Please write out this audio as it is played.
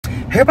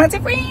Hey Plenty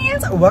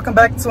friends, welcome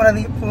back to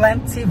another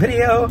Plenty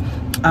video.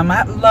 I'm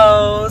at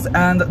Lowe's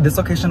and this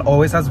location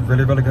always has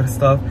really good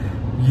stuff.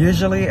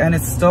 Usually, and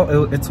it's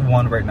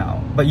one right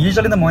now, but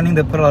usually in the morning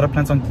they put a lot of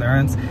plants on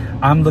clearance.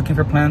 I'm looking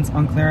for plants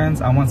on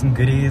clearance. I want some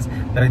goodies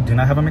that I do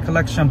not have in my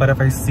collection, but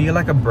if I see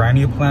like a brand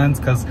new plant,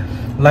 because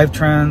Life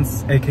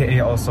Trends,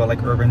 aka also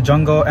like Urban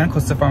Jungle and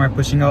Costa Farm, are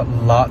pushing out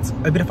lots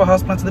of beautiful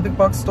house plants in the big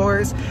box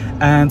stores,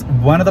 and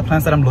one of the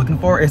plants that I'm looking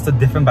for is the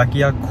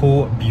Dieffenbachia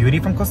Cool Beauty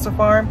from Costa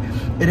Farm.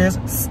 It is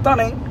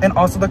stunning, and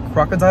also the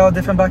Crocodile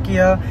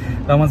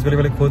Dieffenbachia, that one's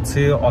really cool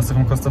too, also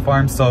from Costa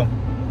Farm. So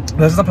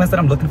those are the plants that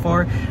I'm looking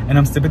for, and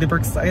I'm super duper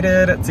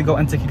excited to go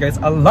and take you guys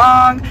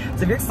along.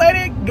 So if you're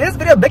excited, give this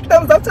video a big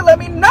thumbs up to let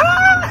me know.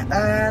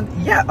 And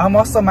yeah, I'm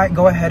also might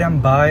go ahead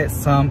and buy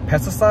some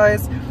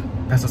pesticides.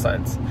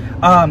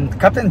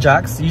 Captain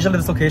Jack's, usually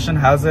this location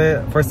has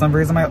it. For some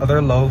reason my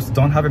other Lowe's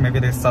don't have it. Maybe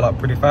they sell out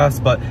pretty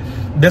fast, but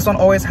this one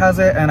always has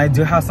it. And I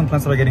do have some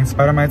plants that are getting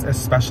spider mites,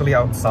 especially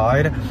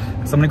outside,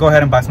 so I'm gonna go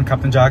ahead and buy some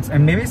Captain Jack's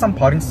and maybe some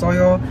potting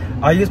soil.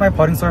 I use my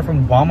potting soil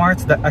from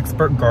Walmart, the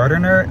Expert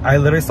Gardener. I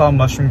literally saw a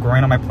mushroom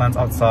growing on my plants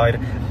outside,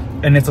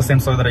 and it's the same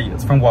soil that I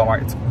use from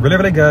Walmart. It's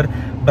really good,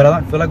 but I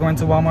don't feel like going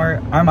to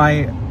Walmart. I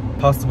might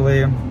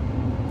possibly,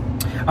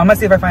 I'm gonna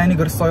see if I find any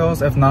good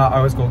soils. If not, I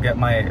always go get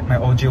my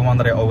OG one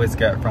that I always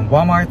get from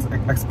Walmart,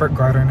 Expert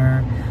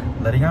Gardener.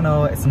 Letting you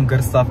know it's some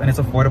good stuff, and it's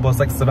affordable. It's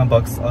like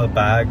 $7 a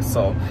bag,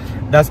 so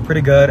that's pretty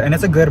good, and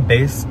it's a good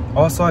base.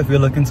 Also, if you're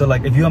looking to,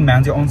 like, if you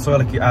amend your own soil,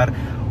 like you add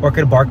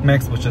orchid bark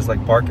mix, which is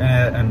like bark in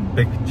it and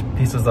big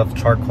pieces of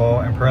charcoal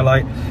and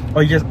perlite,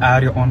 or you just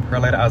add your own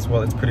perlite as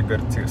well, it's pretty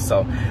good too.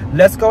 So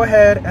let's go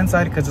ahead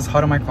inside because it's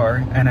hot in my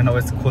car and I know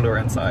it's cooler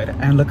inside,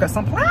 and look at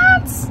some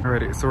plants.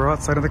 Alrighty, so we're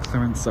outside of the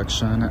clearance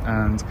section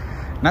and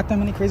not that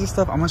many crazy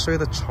stuff. I'm gonna show you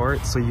the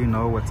chart so you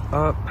know what's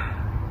up.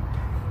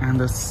 And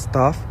the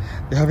stuff,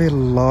 they have a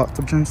lot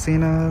of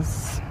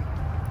Dracaenas,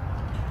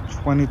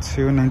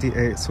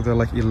 $22.98, so they're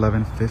like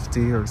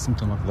 $11.50 or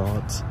something like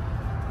that.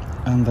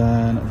 And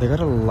then they got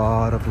a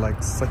lot of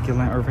like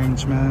succulent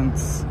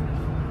arrangements,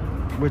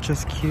 which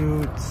is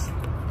cute.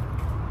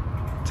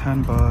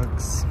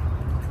 $10.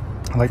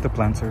 I like the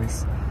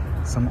planters.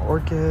 Some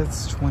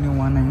orchids,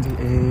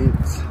 $21.98.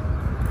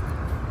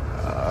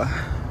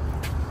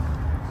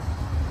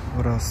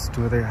 What else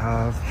do they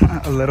have?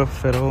 A little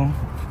fiddle.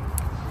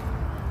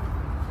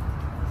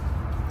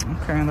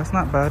 Okay, that's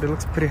not bad. It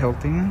looks pretty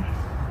healthy.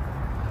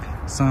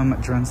 Some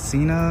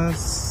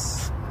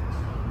Dracaenas.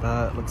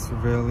 That looks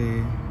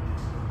really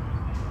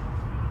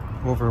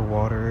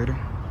overwatered.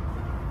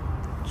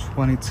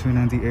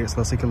 $22.98, so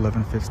that's like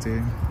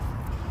 $11.50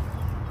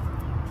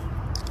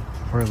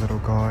 for a little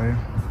guy.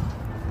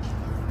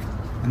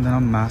 And then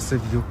a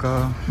massive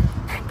yucca.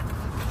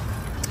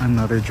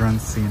 Another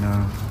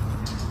Dracaena.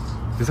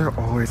 These are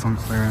always on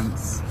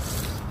clearance.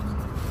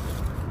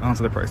 I don't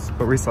see the price,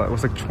 but we saw it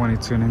was like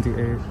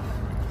 $22.98.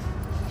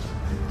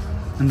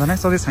 And then I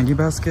saw this hanging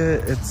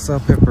basket. It's a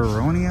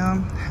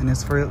peperonia and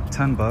it's for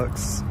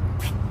 $10.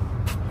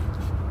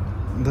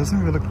 It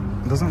doesn't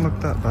look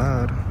that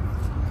bad.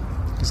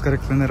 Just gotta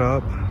clean it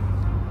up.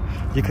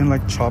 You can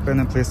like chop it and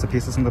then place the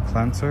pieces in the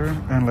planter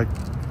and like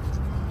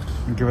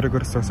give it a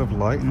good source of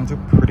light, and it'll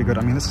do pretty good.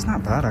 I mean, this is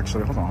not bad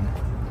actually. Hold on.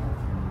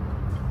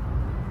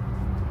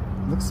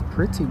 Looks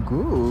pretty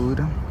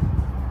good.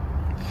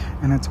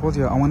 And I told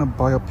you I want to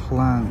buy a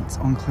plant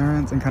on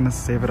clearance and kind of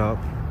save it up.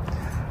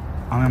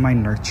 I'm in my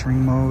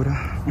nurturing mode.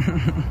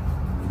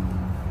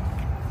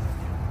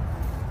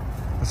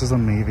 This is a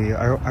maybe.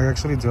 I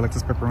actually do like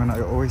this peppermint.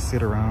 I always see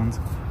it around,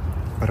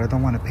 but I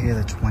don't want to pay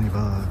the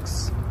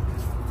 $20.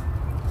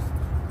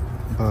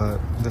 But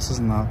this is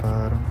not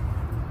bad.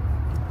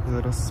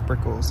 Little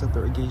sprinkles of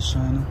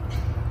irrigation.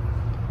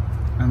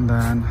 And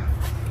then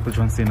the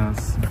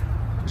Dracaenas,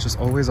 which is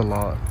always a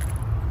lot.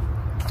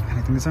 And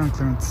I think these are on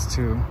clearance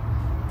too.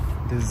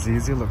 This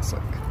ZZ looks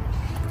like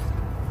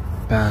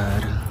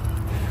bad.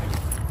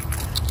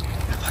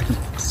 If I can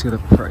see the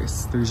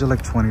price, they're usually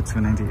like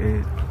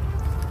 $22.98.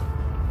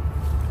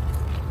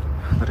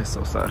 That is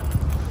so sad.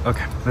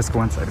 Okay, let's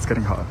go inside. It's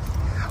getting hot.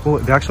 Oh,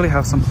 they actually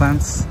have some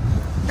plants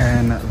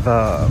in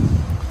the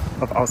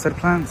outside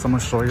plants. I'm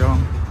gonna show y'all.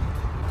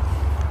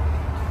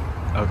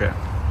 Okay,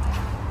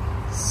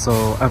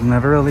 so I've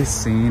never really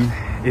seen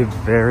a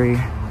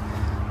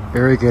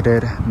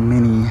variegated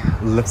mini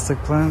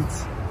lipstick plant,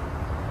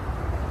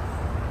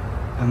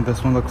 and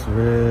this one looks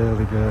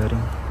really good.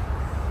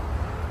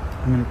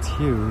 I mean, it's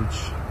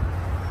huge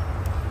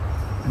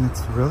and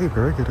it's really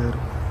variegated.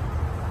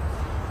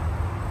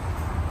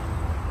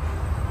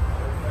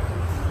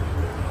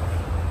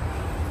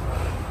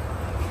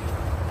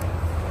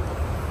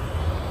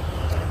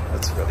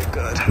 That's really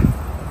good.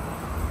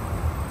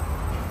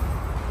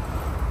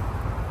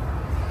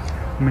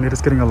 I mean, it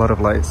is getting a lot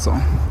of light, so.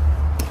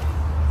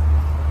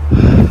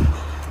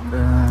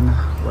 Then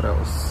what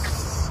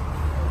else?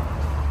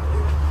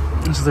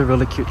 This is a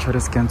really cute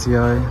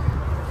Tradescantii.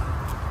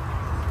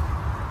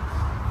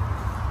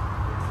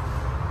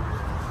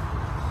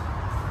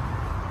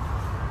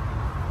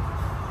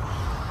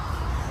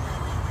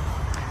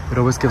 It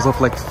always gives off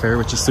like fur,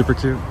 which is super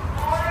cute.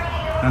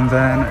 And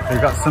then they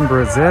got some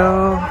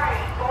Brazil.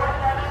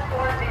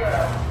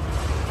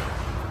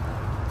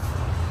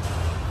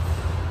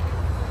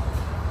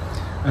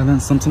 And then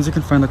sometimes you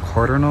can find a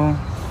cardinal. I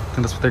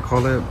think that's what they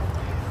call it.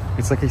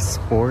 It's like a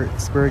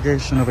sports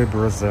variegation of a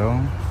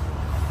Brazil.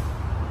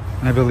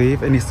 And I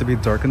believe it needs to be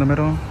dark in the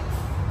middle.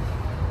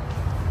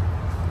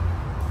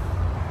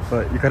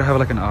 But you gotta have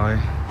like an eye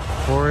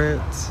for it.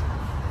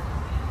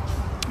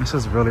 This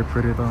is really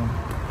pretty though.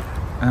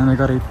 And I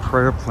got a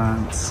prayer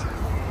plant.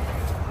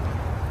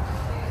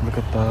 Look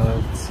at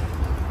that.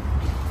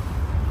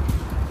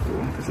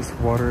 Ooh, they just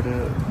watered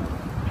it.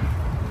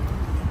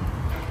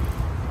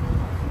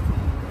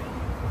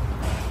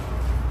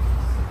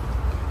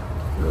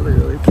 Really,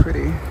 really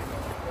pretty.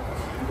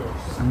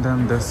 And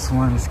then this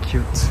one is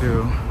cute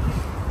too.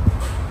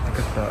 Look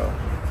at that.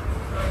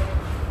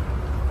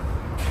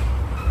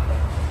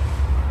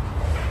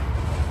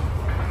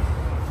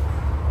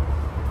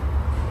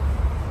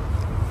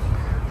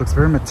 Looks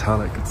very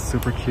metallic. It's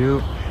super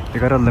cute. They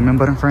got a lemon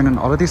button frame, and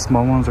all of these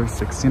small ones are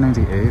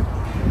 $16.98.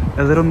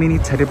 A little mini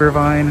teddy bear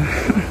vine.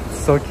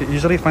 So cute.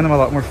 Usually find them a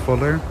lot more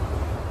fuller,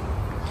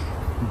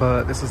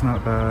 but this is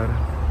not bad.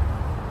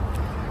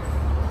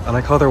 I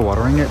like how they're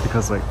watering it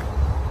because like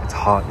it's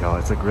hot, y'all.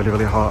 It's like really,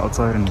 really hot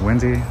outside and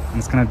windy, and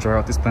it's gonna dry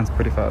out these plants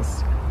pretty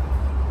fast.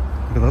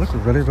 But they look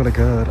really, really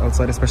good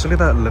outside, especially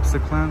that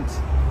lipstick plant.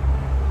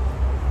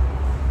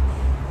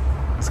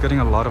 It's getting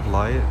a lot of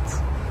light.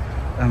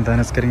 And then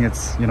it's getting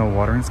its, you know,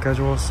 watering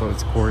schedule, so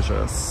it's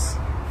gorgeous.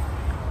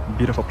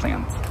 Beautiful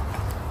plant.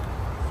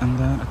 And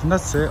then I think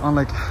that's it on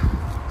like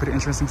pretty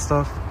interesting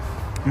stuff.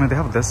 I mean, they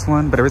have this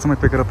one, but every time I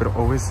pick it up, it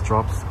always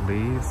drops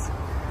leaves.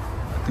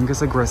 I think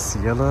it's a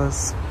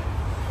Graciela's.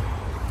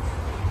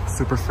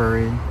 Super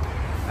furry.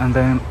 And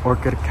then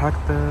orchid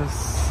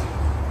cactus.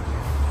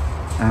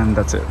 And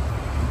that's it.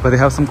 But they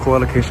have some cool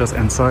alocasias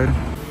inside.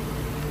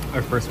 I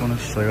first want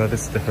to show you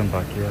this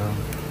Dieffenbachia.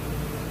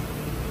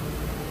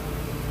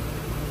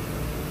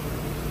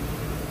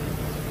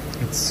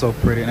 It's so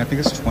pretty, and I think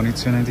it's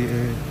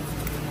 $22.98.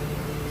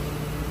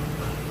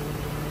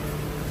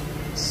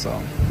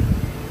 So,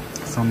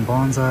 some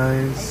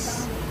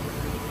bonsais,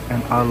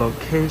 and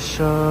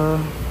alocasia.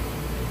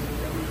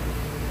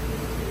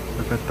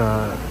 Look at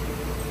that.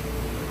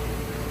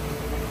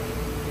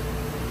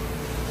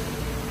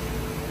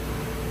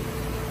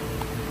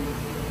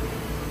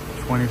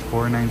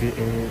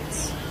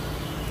 $24.98.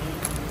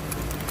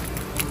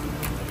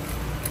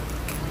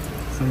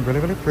 Some really,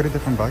 really pretty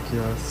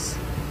Dieffenbachias.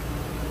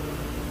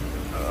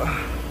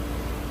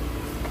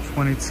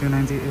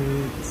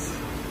 $22.98.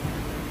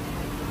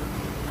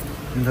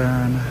 And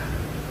then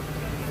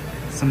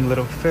some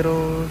little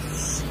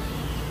fiddles.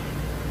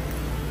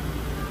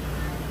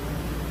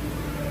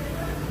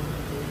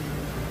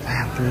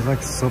 Damn, they're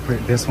like so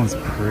pretty. This one's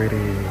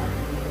pretty.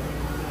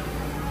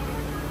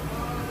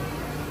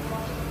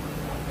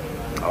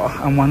 Oh,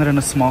 I want it in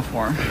a small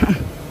form.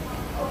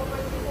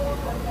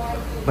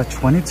 But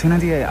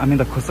 $22.98. I mean,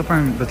 the Costa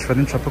Farm, the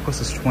Trident Tropicals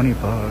is 20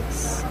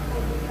 bucks.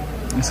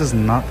 This is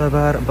not that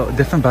bad, but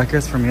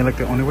Dieffenbachias for me, like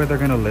the only way they're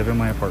gonna live in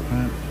my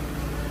apartment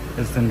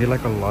is to need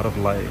like a lot of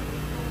light.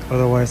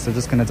 Otherwise, they're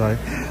just gonna die.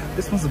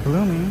 This one's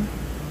blooming.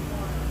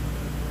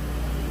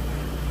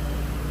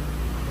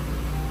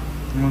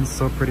 This one's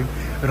so pretty.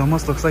 It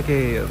almost looks like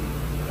a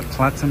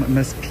platinum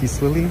Miss Peace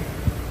Lily.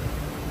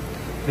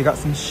 They got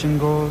some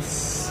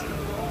shingles,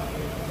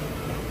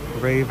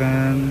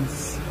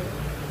 ravens,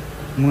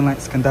 moonlight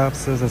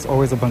scandapsus. There's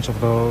always a bunch of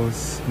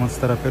those.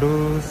 Monstera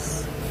perus.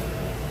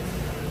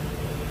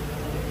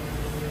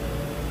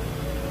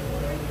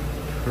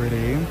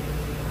 Pretty.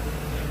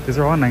 These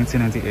are all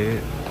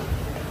 $19.98.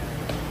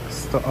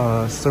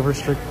 Silver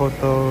streak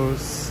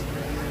pothos,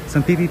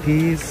 some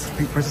PPPs,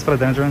 pink princess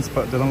philodendrons,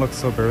 but they don't look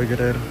so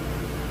variegated.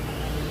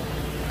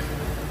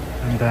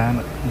 And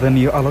then the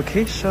new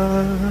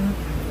alocasia.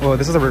 Well,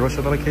 this is a regular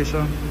shade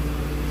alocasia,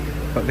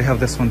 but they have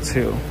this one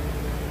too,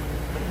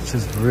 which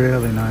is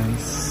really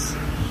nice.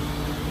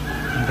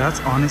 And that's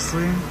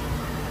honestly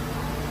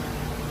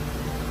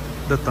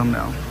the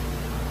thumbnail.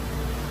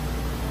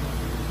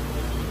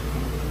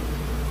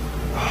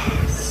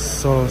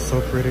 So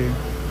pretty,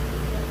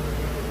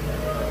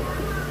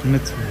 and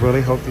it's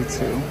really healthy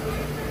too.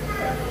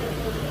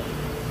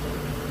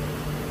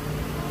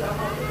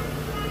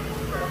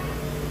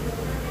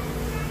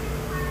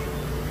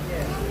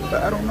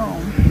 But I don't know.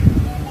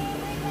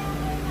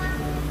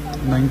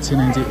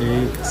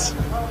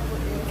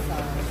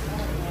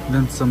 $19.98.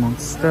 Then some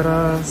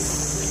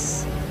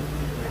monsteras,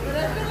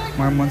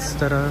 more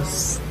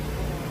monsteras.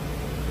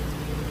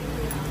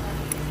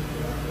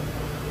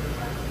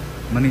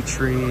 Money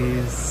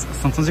trees.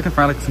 Sometimes you can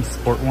find like some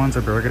sport ones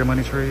or variegated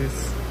money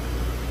trees.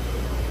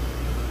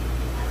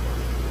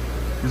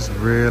 You just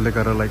really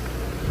gotta like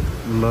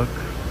look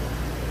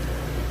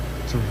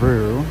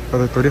through. For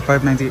the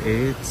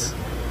 $35.98.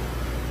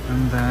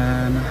 And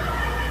then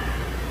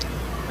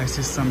I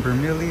see some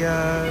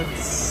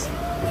bromeliads.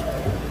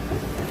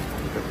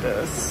 Look at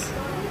this.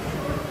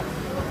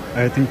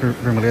 I think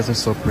bromeliads are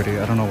so pretty.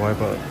 I don't know why,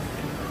 but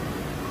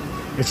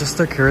it's just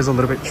their care is a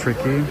little bit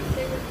tricky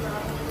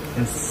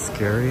and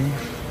scary.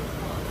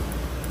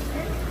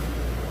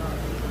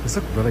 These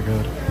look really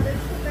good.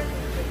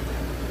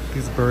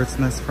 These bird's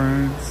nest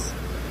ferns.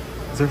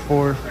 These are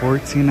for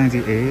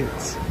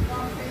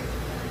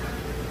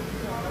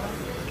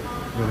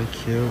 $14.98. Really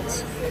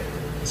cute.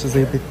 This is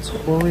a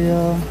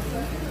Victoria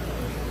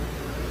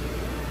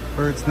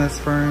bird's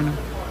nest fern.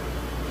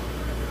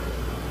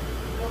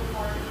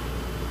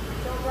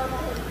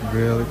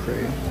 Really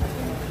pretty.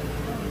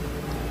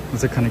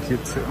 These are kind of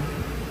cute too.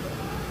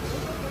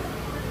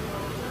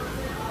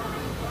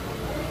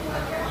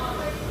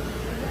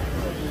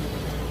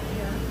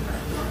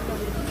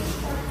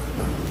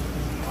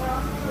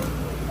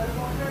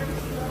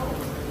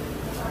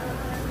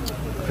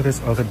 Look at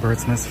this other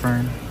bird's nest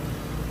fern.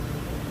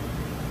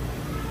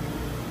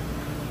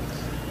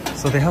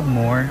 So they have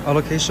more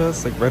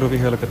alocasias, like right over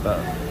here, look at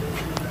that.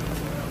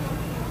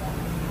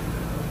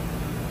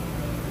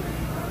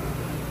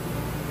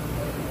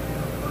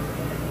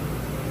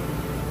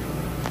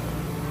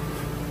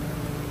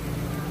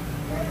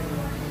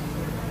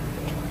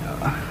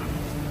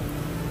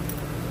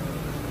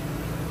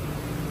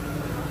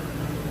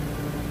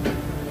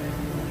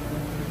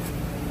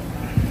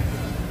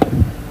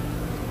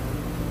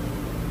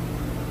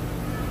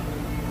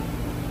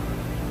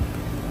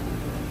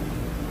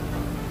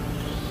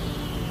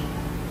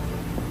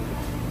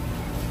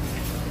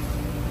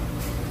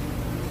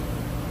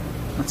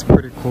 That's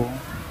pretty cool.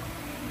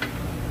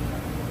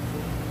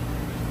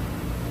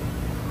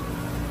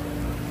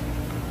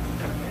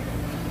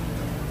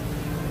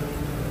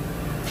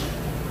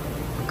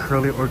 A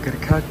curly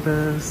orchid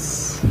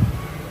cactus.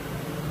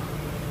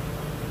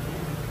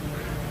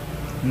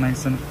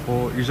 Nice and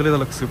full. Usually they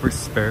look super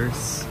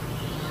sparse.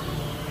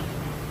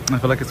 I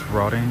feel like it's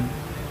rotting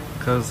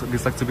because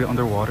these like to be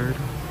underwatered.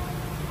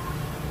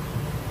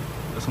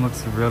 This one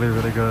looks really,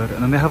 really good.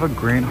 And then they have a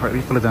green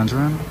heartleaf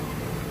philodendron.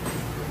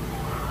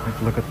 Like,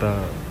 look at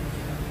that.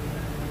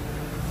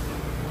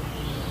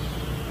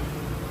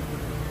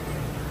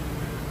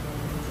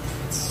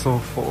 It's so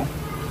full.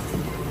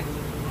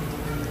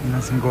 And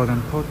then some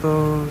golden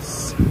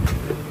pothos.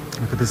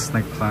 Look at this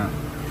snake plant.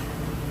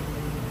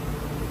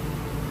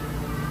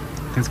 I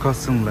think it's called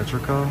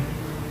Sunletrica.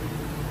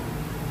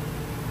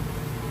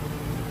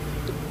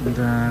 And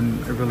then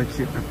a really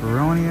cute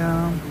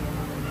peperonia.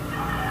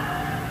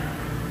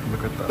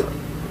 Look at that.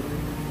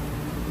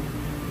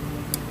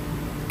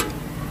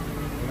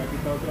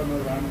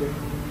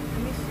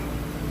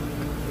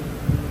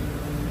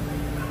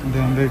 And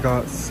then they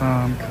got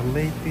some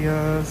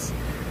calatheas.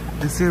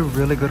 This is a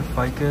really good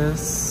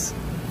ficus.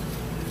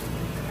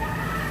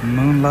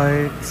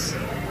 Moonlight.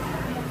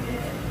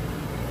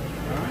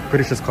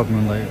 Pretty sure it's called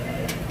Moonlight.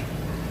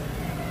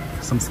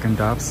 Some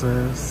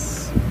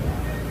Scindapsus.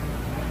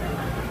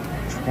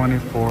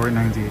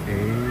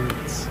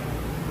 $24.98.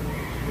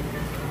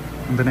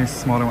 And then a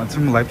smaller one.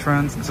 Some Life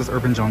Trends. This is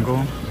Urban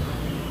Jungle.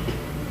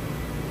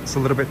 It's a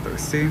little bit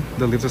thirsty.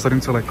 The leaves are starting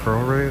to like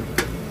curl, right?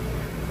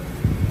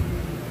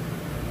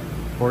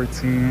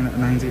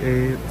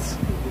 $14.98.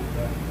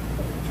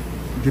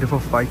 Beautiful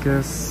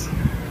ficus.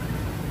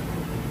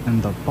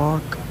 And the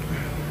Bach.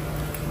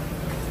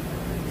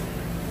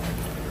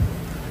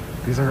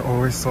 These are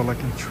always so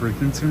like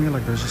intriguing to me.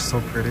 Like they're just so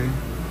pretty.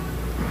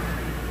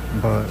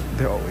 But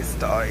they always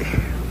die.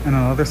 And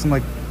I know there's some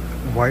like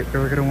white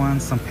variegated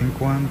ones, some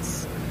pink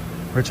ones,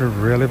 which are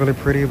really, really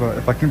pretty. But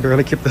if I can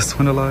barely keep this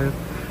one alive,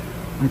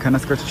 I'm kind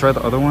of scared to try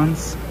the other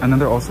ones. And then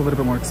they're also a little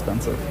bit more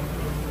expensive.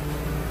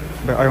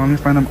 But I only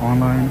find them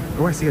online.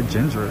 Oh, I see a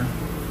ginger.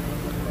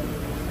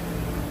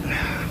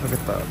 Look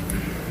at that.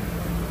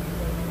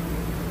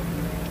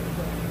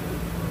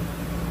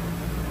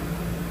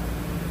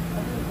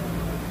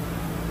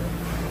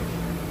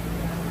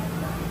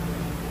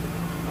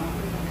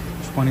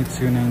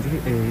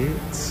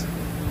 $22.98.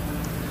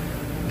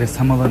 This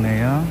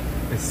Hamalanea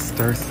is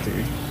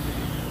thirsty.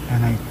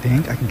 And I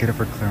think I can get it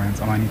for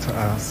clearance. I might need to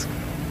ask.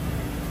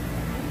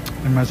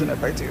 Imagine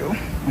if I do.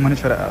 I'm gonna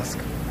try to ask.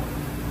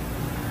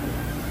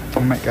 I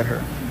might get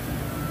her.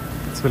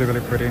 It's really,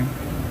 really pretty.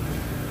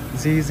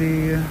 ZZ.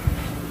 A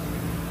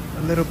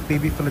little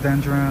baby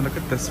philodendron. Look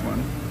at this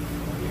one.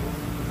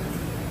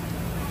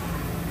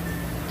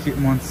 Cute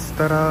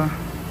monstera.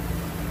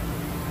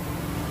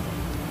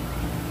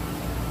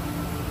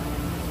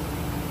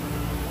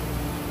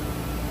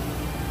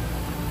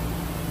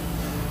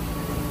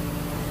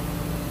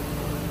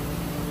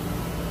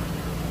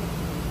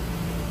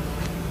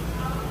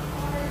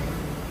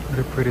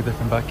 Really pretty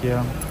different back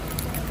here.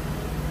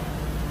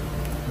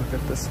 Look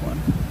at this one.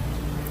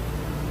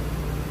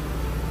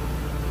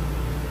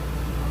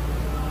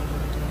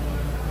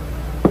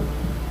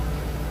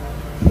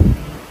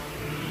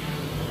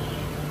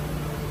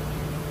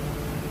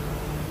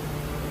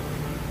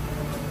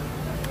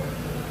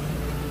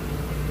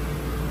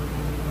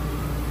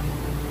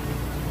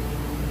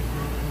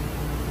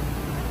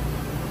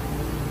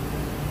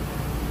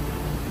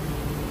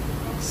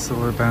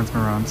 Silver Bands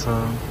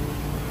Maranta.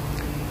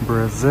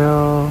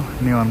 Brazil,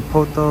 neon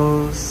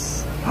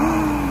potos.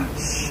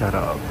 Shut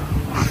up.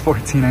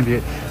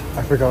 $14.98.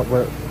 I forgot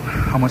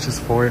how much is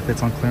for if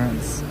it's on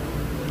clearance.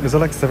 Is it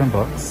like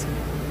 $7?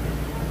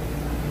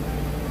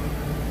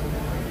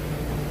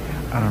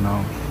 I don't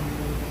know.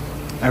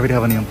 I already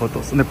have a neon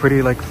potos and they're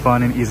pretty like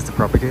fun and easy to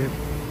propagate.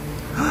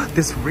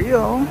 This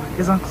reel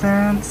is on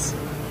clearance.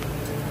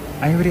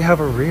 I already have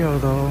a reel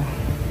though.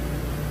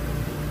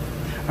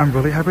 I'm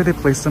really happy they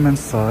placed them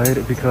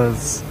inside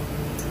because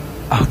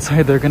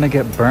outside they're gonna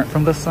get burnt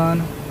from the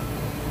sun.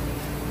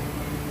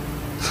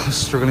 I'm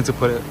struggling to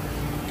put it.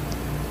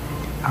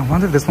 I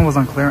wonder if this one was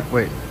on clearance.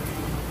 Wait.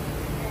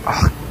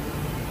 Oh,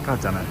 god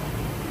damn it.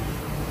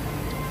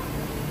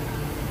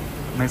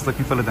 Nice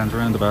looking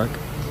philodendron in the back.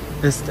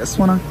 Is this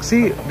one on?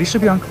 See, these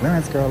should be on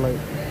clearance, girl. Like,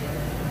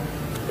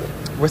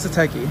 where's the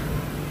taggy?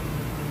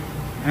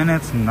 And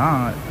it's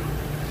not.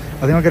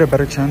 I think I'll get a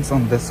better chance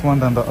on this one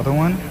than the other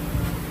one.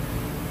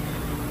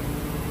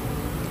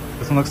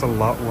 This one looks a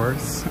lot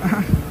worse.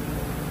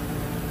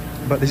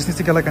 But they just need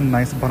to get like a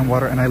nice bottom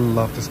water, and I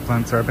love this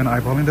planter. I've been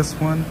eyeballing this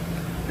one.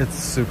 It's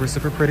super,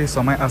 super pretty,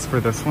 so I might ask for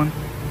this one.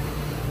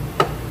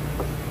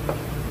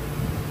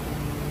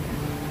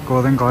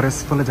 Golden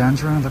Goddess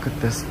Philodendron. Look at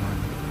this one.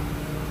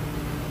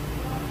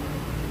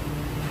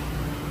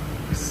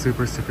 It's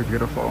super, super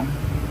beautiful.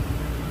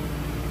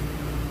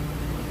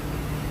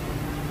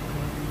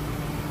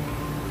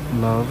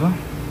 Love.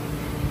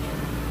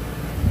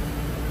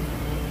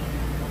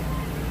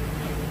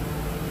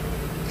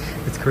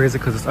 It's crazy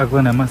because this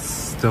aglaonema is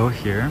still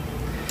here.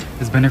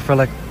 It's been here for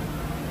like,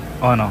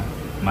 oh no,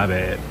 my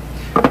bad.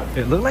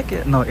 It looked like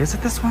it. No, is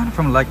it this one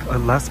from like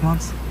last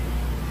month?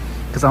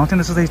 Because I don't think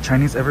this is a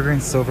Chinese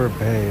evergreen silver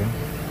bay.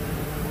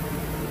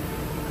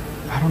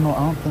 I don't know. I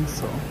don't think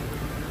so.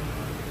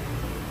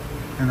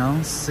 And I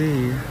don't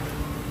see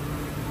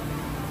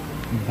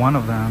one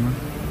of them.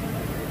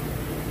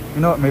 You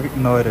know what? Maybe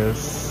no. It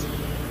is.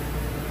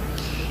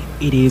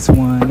 It is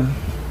one.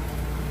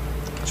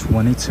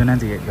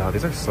 $22.98. Y'all,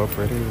 these are so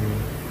pretty.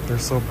 They're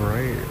so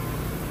bright.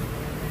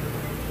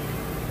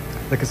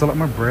 Like, it's a lot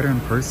more brighter in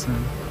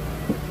person.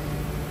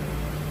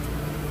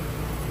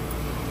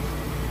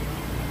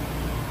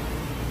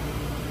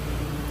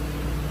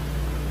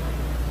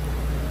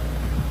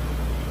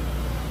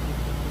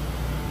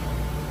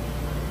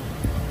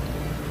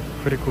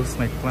 Pretty cool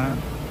snake plant.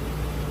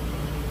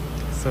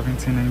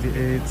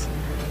 $17.98.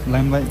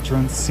 Limelight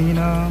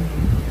Drancina.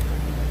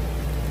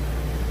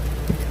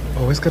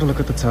 Always gotta look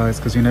at the ties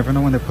because you never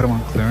know when they put them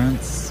on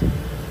clearance.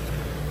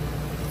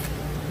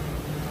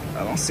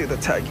 I don't see the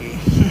taggy.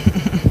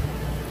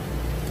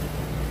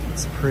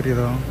 It's pretty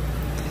though.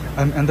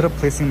 I ended up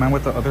placing mine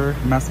with the other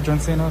Master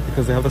Drancina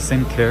because they have the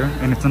same care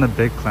and it's in a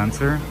big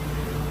planter.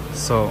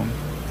 So,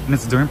 and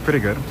it's doing pretty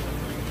good.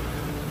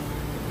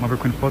 Mother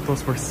Queen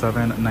photos for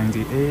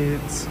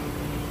 $7.98.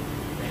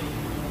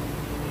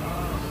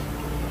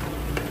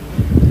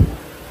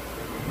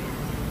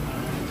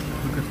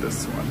 Look at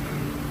this one.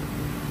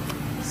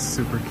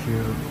 Super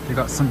cute. They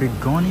got some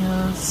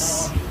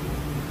begonias.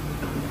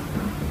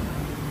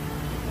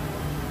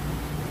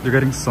 They're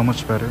getting so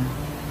much better.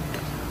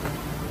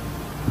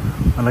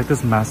 I like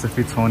this massive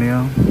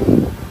Fetonia.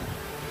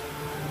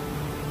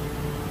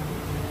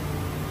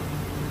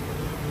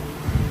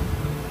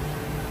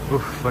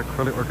 Oof, like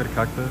curly orchid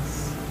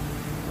cactus.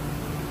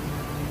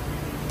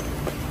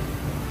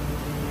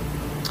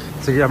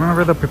 So yeah, I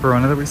remember the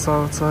peperona that we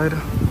saw outside.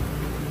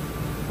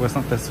 Well, it's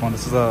not this one.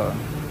 This is a, I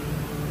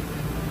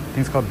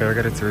think it's called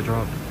variegated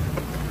teardrop.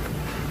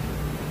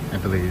 I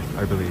believe.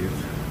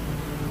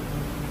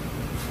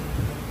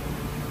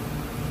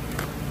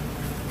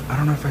 I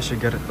don't know if I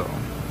should get it though.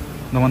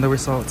 The one that we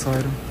saw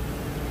outside.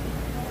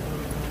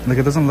 Like,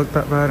 it doesn't look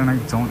that bad and I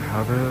don't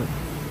have it.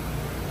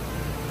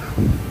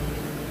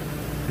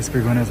 These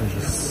begonias are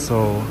just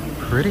so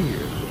pretty.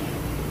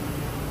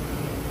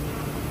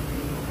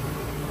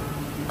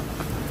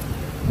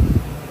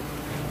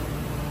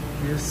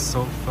 They're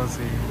so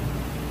fuzzy.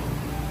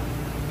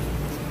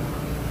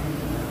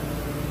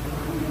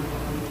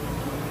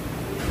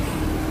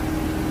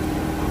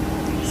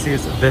 See,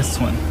 it's this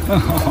one.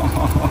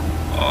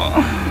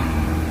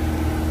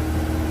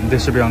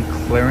 This should be on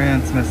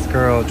clearance, Miss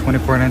Girl.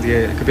 $24.98.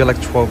 It could be like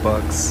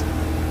 $12.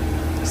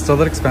 Still a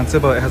little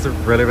expensive, but it has a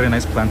really, really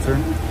nice planter.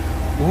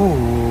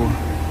 Ooh.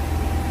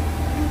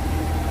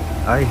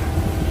 Aye.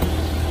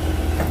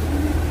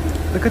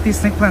 Look at these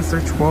snake plants.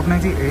 They're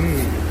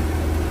 $12.98.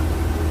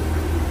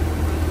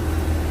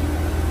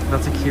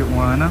 That's a cute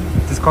one.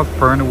 This is called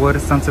Fernwood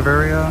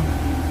Sansevieria.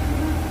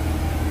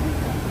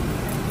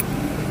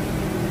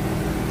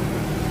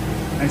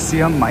 I see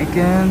a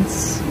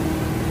Micans.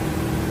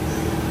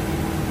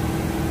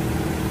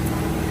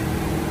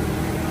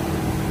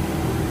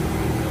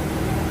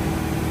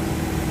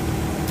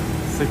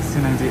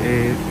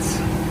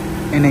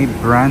 $16.98. In a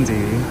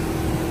brandy.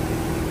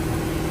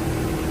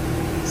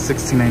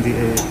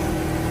 $16.98.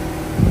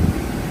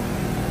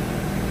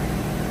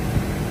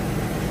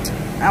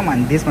 I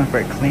want this one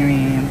for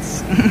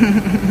clearance.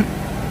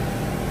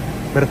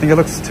 But I think it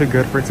looks too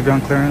good for it to be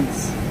on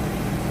clearance.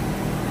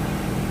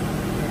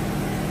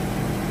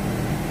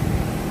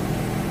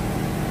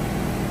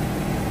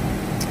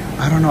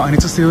 I don't know. I need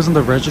to see who's in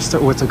the register.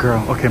 Oh, it's a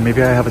girl. Okay,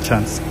 maybe I have a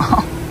chance.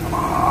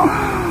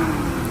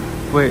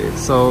 Wait,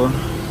 so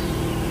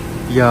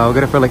yeah, I'll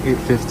get it for like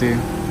 $8.50.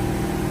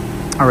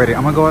 Alrighty,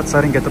 I'm gonna go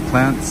outside and get the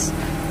plants,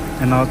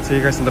 and I'll tell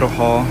you guys a little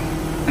haul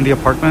in the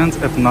apartment.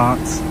 If not,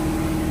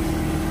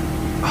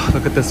 oh,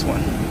 look at this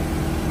one.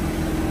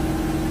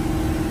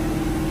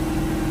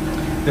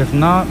 If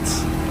not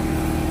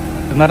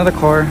in the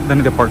car, then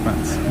in the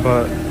apartment.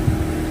 But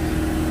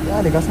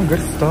yeah, they got some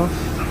good stuff.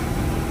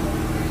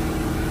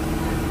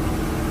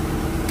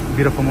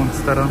 Beautiful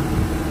monstera.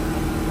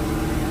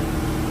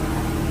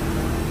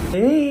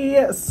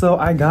 Hey, so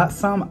I got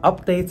some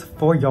updates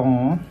for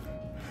y'all,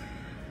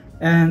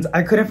 and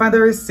I couldn't find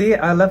the receipt.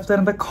 I left it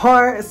in the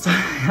car, so I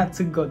had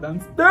to go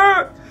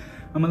downstairs.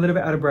 I'm a little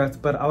bit out of breath,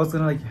 but I was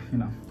gonna, like, you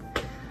know,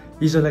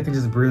 usually I can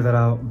just breathe it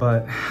out,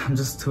 but I'm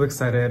just too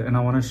excited and I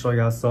want to show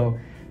y'all. So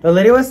the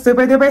lady was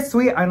super duper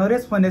sweet. I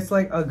noticed when it's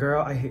like a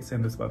girl, I hate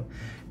saying this, but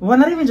well,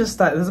 not even just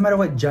that, it doesn't matter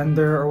what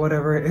gender or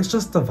whatever, it's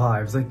just the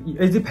vibes. Like,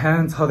 it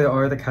depends how they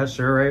are, the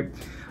cashier, right?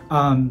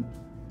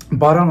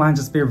 Bottom line,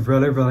 just be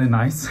really, really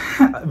nice.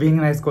 Being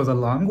nice goes a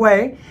long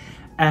way.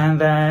 And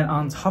then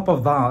on top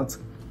of that,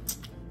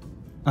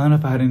 I don't know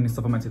if I had any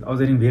stuff on my teeth. I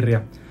was eating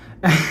birria.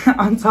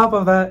 On top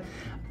of that,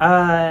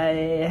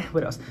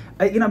 what else?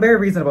 You know, very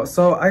reasonable.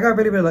 So I got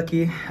really, really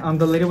lucky.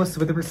 The lady was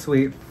super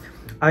sweet.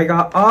 I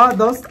got I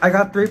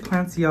got 3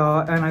 plants,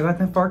 y'all, and I got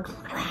them for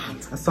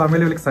clearance. So I'm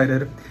really, really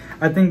excited.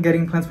 I think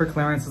getting plants for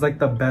clearance is like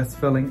the best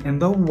feeling in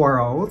the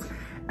world.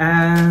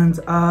 And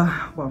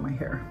well, my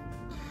hair.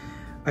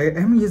 I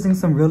am using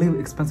some really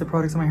expensive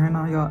products in my hair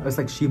now, y'all. It's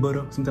like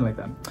Shiboro, something like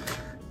that.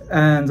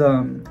 And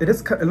it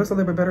looks a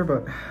little bit better,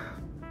 but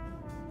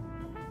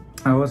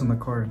I was in the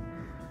car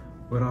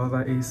with all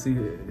that AC,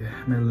 it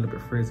made it a little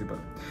bit crazy, but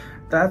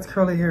that's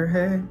curly hair,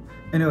 hey.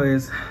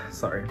 Anyways,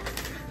 sorry.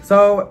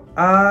 So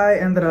I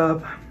ended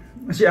up,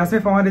 she asked me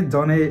if I wanted to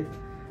donate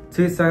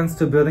 2 cents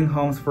to building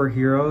homes for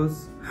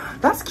heroes.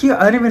 That's cute.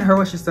 I didn't even hear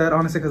what she said,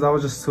 honestly, because I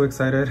was just too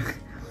excited.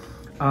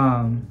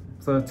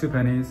 So 2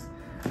 pennies.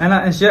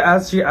 And she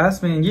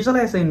asked me, and usually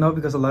I say no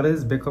because a lot of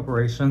these big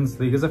corporations,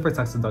 they use it for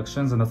tax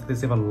deductions, and that's how they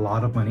save a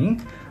lot of money.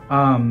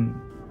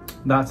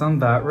 That's on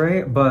that,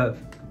 right? But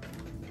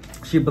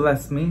she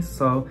blessed me,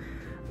 so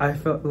I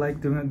felt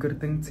like doing a good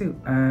thing too.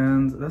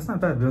 And that's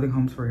not bad, building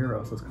homes for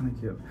heroes, so it's kind of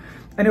cute.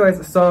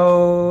 Anyways,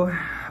 so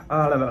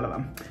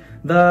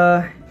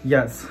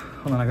yes,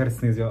 hold on, I gotta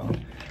sneeze, y'all.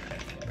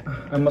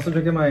 I'm also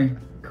drinking my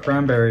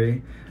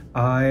cranberry.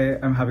 I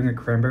am having a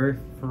cranberry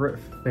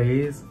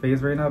phase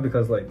right now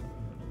because, like,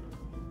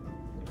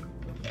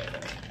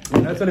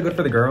 that's really good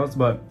for the girls,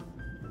 but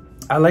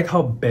I like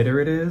how bitter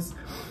it is,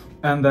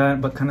 and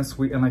then but kind of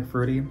sweet and like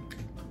fruity.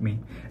 Me.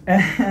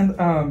 And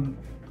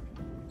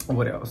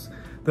what else?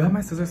 Do I have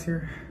my scissors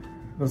here?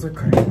 Those are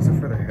cutting, those are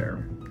for the hair.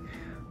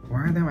 Why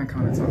aren't they on my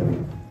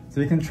countertop? So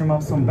you can trim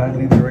off some bad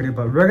leaves already,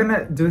 but we're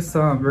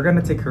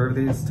gonna take care of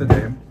these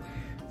today.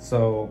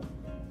 So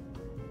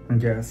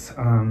yes,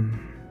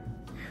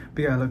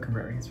 but yeah, look,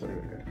 cranberry, it's really,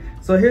 really good.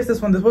 So here's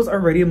this one. This was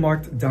already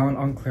marked down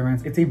on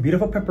clearance. It's a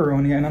beautiful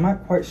pepperoni, and I'm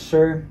not quite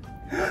sure.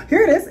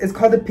 Here it is. It's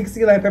called the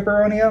Pixie Line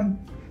Pepperonia.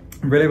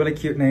 Really, really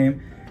cute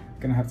name.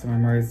 Gonna have to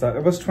memorize that.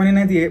 It was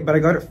 $20.98, but I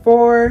got it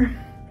for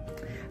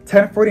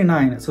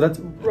 $10.49. So that's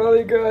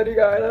really good, you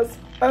guys.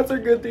 That's a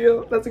good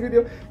deal. That's a good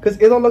deal because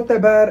it don't look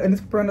that bad, and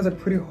these pepperonis are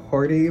pretty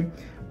hearty.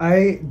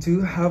 I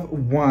do have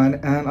one,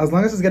 and as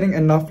long as it's getting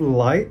enough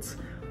light,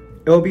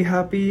 it'll be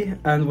happy.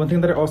 And one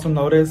thing that I also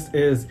noticed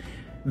is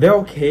they're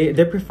okay.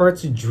 They prefer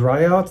to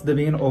dry out than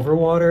being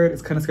overwatered.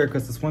 It's kind of scary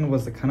because this one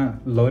was kind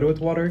of loaded with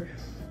water.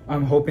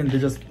 I'm hoping they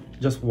just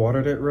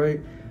watered it right.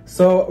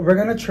 So we're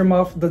gonna trim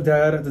off the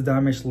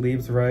damaged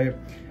leaves, right?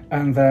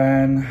 And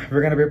then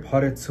we're gonna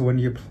repot it to a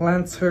new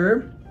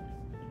planter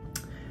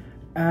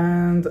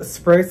and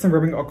spray some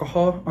rubbing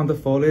alcohol on the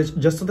foliage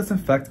just to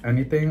disinfect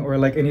anything or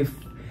like any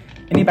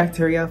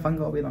bacteria,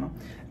 fungal, we don't know.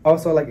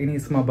 Also like any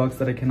small bugs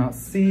that I cannot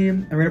see.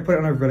 And we're gonna put it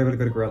on a really, really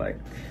good grow light.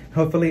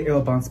 Hopefully it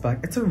will bounce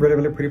back. It's a really,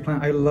 really pretty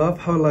plant. I love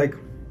how like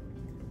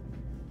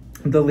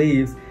the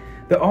leaves,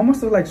 they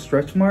almost look like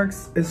stretch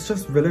marks. It's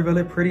just really,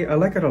 really pretty. I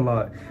like it a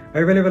lot. I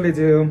really, really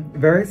do.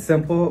 Very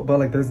simple, but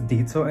like there's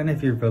detail in it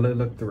if you really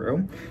look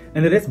through.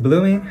 And it is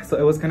blooming, so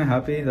it was kind of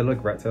happy. They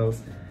look rat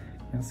tails. You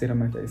can see it on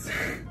my face.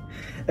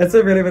 It's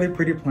a really, really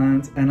pretty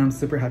plant, and I'm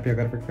super happy I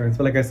got it for clearance.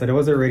 But like I said, it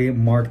was already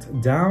marked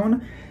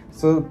down,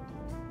 so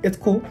it's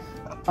cool.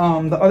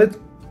 The other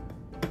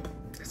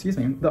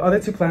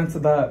 2 plants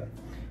that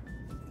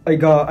I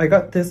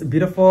got this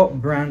beautiful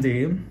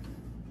brandy.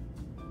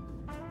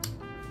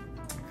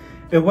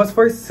 It was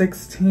for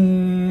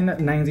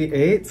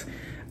 $16.98,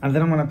 and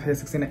then I'm gonna pay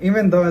 $16,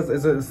 even though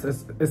it's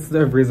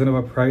a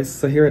reasonable price.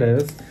 So here it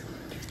is.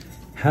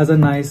 Has a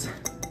nice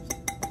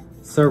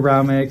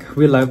ceramic.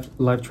 We love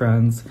Life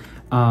Trends.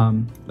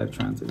 Life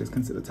Trends. You guys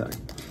can see the tag.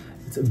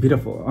 It's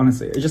beautiful,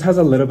 honestly. It just has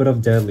a little bit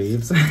of dead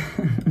leaves.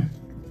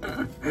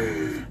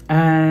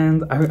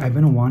 And I've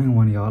been wanting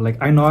one, y'all.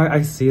 Like, I know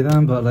I see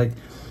them, but like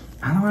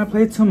I don't want to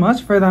play too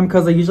much for them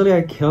because usually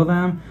I kill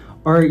them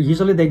or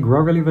usually they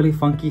grow really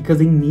funky because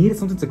they need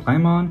something to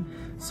climb on.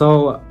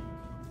 So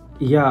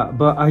yeah,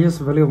 but I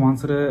just really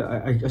wanted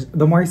it.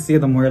 The more I see it,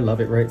 the more I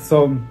love it, right?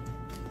 So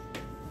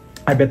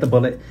I bit the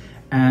bullet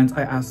and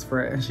I asked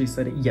for it and she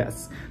said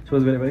yes. She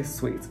was really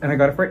sweet, and I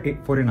got it for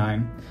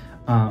 $8.49.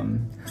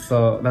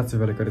 So that's a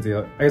really good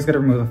deal. I just gotta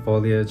remove the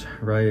foliage,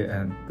 right,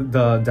 and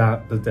the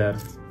dead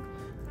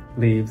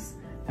leaves,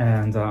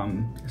 and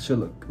it should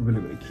look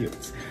really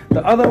cute.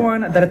 The other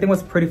one that I think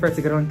was pretty fair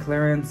to get on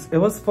clearance, it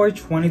was for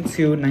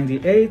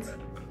 $22.98,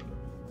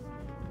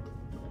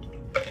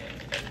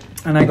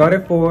 and I got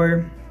it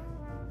for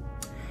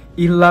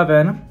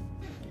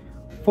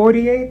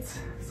 $11.48.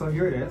 So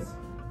here it is.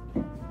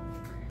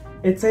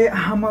 It's a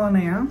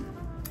Hamalaya.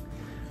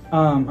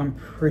 I'm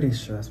pretty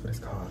sure that's what it's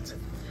called.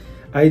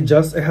 It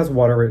has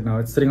water right now.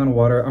 It's sitting on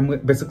water. I'm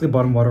basically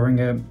bottom watering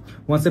it.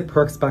 Once it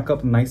perks back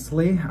up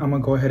nicely, I'm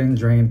gonna go ahead and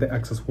drain the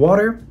excess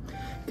water.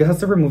 It has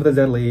to remove the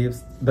dead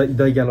leaves,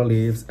 the yellow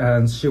leaves,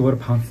 and she would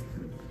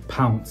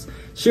pounce.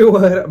 She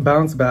would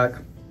bounce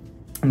back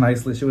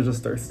nicely. She was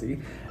just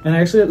thirsty. And I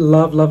actually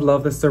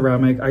love this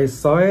ceramic. I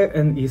saw it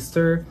in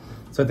Easter,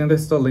 so I think they're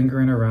still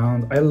lingering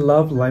around. I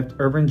love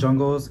Urban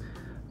Jungles.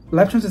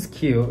 Life Trends is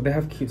cute. They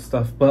have cute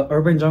stuff, but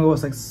Urban Jungle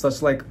is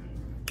like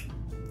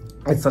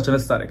it's such an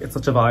aesthetic. It's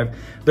such a vibe.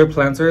 Their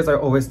planters are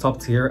always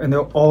top tier, and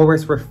they're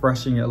always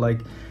refreshing it.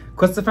 Like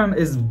Christopher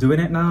is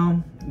doing it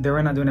now. They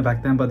were not doing it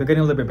back then, but they're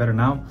getting a little bit better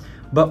now.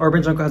 But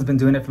Urban Jungle has been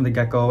doing it from the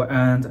get-go,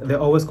 and they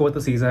always go with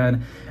the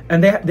season.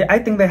 And I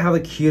think they have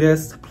the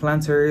cutest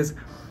planters.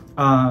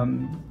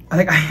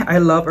 I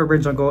love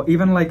Urban Jungle.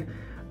 Even like,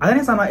 I think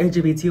it's on my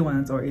LGBT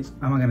ones, or I'm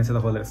not gonna say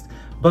the whole list,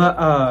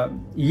 but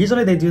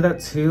usually they do that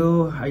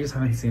too. I just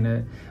haven't seen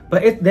it,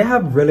 but they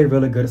have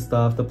really good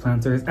stuff, the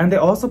planters, and they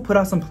also put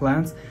out some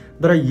plants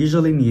that are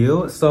usually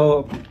new,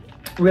 so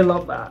we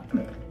love that.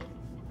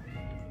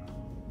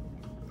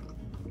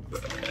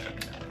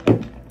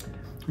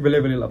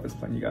 Really love this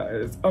plant, you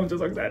guys. I'm just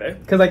so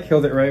excited because I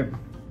killed it, right?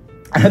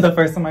 The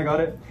first time I got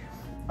it,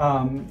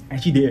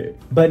 and she did.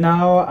 But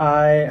now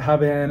I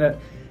have been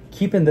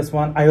keeping this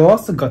one. I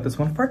also got this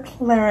one for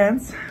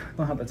clearance.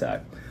 Don't have the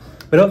tag,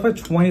 but it was for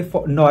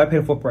 24. No, I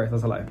paid full price.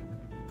 That's a lie.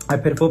 I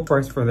paid full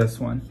price for this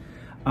one.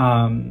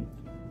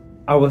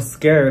 I was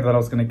scared that I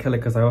was gonna kill it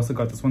because I also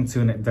got this one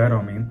too and it died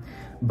on me.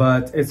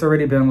 But it's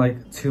already been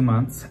like 2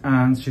 months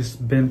and she's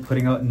been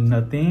putting out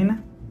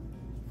nothing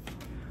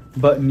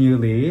but new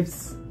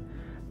leaves,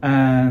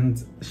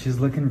 and she's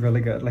looking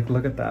really good. Like,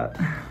 look at that.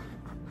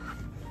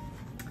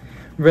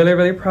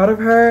 Really proud of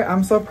her.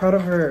 I'm so proud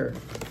of her.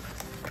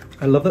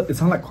 I love it. It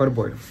sounds like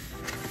cardboard,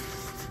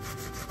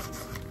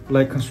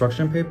 like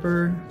construction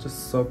paper.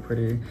 Just so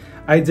pretty.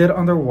 I did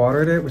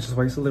underwatered it, which is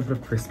why you see a little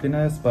bit of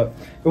crispiness, but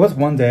it was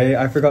one day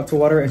I forgot to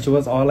water and she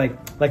was all like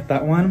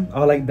that one,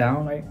 all like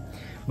down, right?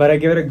 But I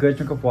gave it a good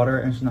drink of water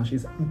and now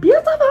she's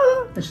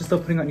beautiful and she's still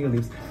putting out new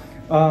leaves.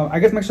 I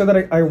guess make sure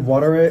that I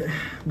water it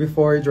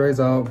before it dries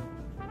out.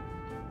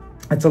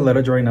 It's a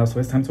little dry now, so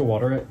it's time to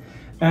water it.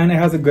 And it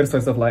has a good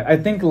source of light. I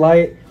think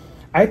I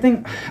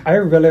don't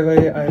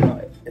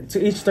know,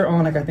 to each their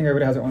own. Like, I think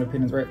everybody has their own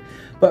opinions, right?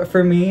 But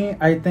for me,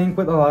 I think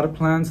with a lot of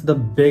plants, the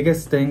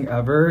biggest thing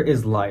ever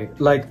is light.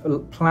 Like,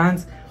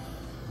 plants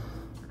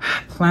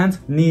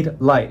need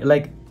light.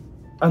 Like,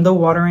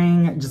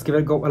 underwatering, just give it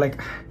a go.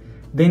 Like,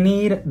 they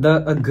need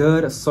a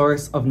good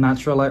source of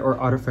natural light or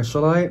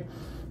artificial light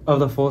of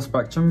the full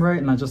spectrum,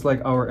 right? Not just like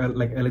our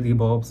like LED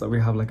bulbs that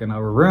we have like in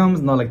our rooms.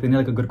 No, like they need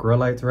like a good grow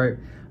light, right?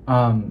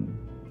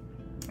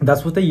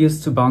 That's what they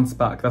use to bounce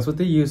back. That's what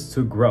they use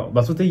to grow.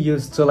 That's what they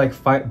use to like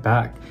fight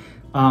back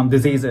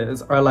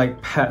diseases or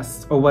like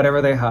pests or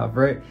whatever they have,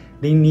 right?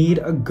 They need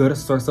a good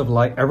source of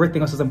light.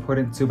 Everything else is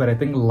important too, but I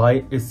think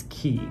light is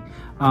key.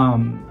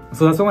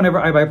 So that's why whenever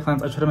I buy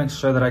plants, I try to make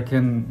sure that I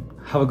can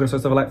have a good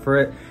source of light for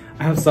it.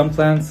 I have some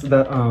plants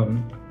that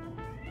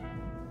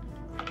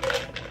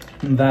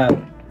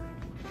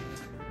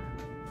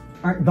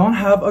don't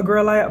have a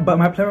grow light, but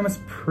my plant room is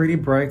pretty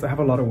bright. I have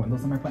a lot of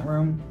windows in my plant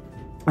room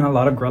and a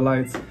lot of grow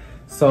lights,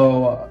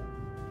 so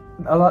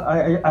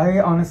I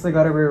honestly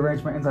gotta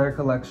rearrange my entire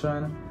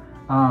collection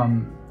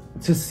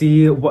to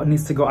see what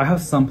needs to go. I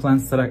have some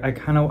plants that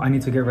I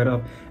need to get rid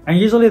of, and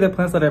usually the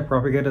plants that I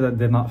propagated that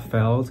did not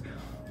failed,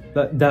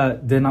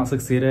 that did not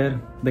succeeded,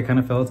 they kind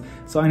of failed,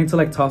 so I need to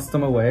like toss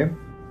them away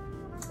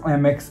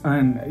and make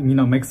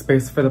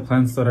space for the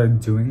plants that are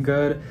doing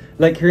good.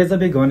 Like, here's a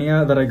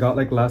begonia that I got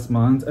like last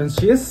month and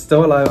she is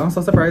still alive. I'm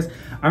so surprised.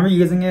 I'm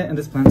reusing it in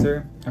this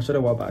planter. I should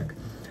have a while back,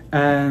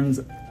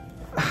 and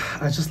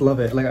I just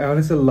love it. Like, I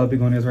honestly love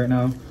begonias right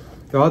now.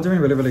 They're all doing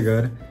really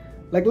good.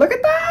 Like, look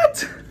at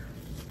that.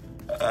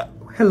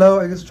 Hello,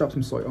 I just dropped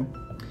some soil.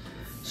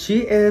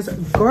 She is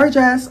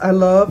gorgeous. I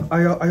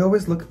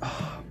always look,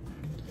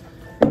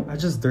 I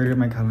just dirtied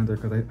my calendar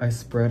because I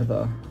spread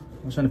I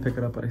was trying to pick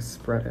it up, but I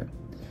spread it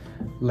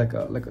like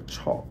a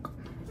chalk,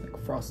 like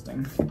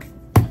frosting.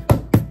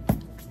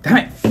 Damn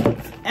it.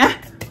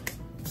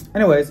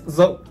 Anyways,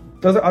 so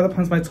those are other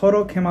plants. My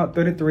total came out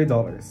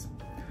 $33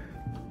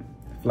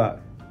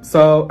 flat.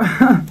 So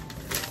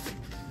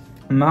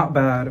Not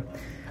bad.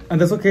 And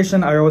this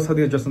location, I always have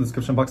the address in the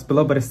description box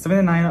below, but it's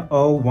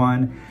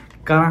 7901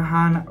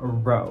 Callaghan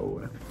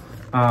Rd.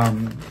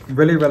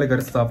 Really, really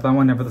good stuff. That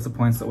one never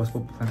disappoints. It was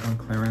full plant on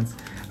clearance.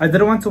 I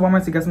did went to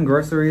Walmart to get some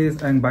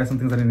groceries and buy some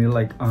things that I need,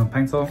 like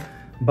pencil,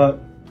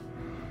 but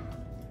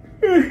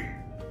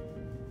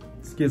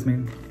excuse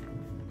me.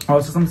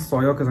 Also some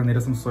soil because I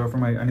needed some soil for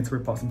I need to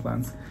repot some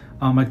plants.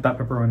 Like that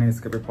pepperoni needs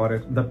to get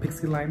repotted. The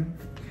pixie lime,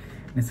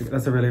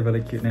 that's a really,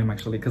 really cute name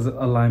actually, because a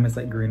lime is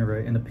like green,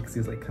 right? And the pixie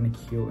is like kind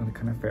of cute and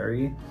kind of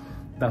fairy.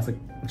 That's like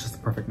just a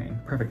perfect name,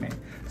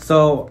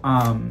 So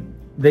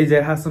they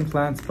did have some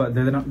plants, but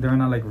they're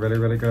not like really,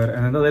 really good.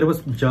 And then the lady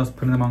was just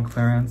putting them on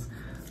clearance,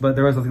 but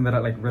there was nothing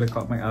that like really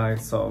caught my eye.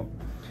 So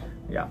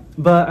yeah,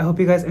 but I hope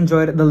you guys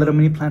enjoyed the little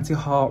mini planty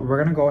haul. We're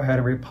gonna go ahead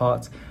and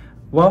repot.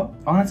 Well,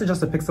 honestly,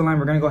 just a pixel line.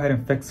 We're gonna go ahead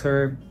and fix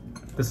her.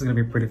 This is gonna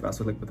be pretty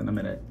fast, like within a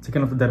minute.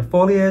 Taking off the dead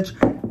foliage,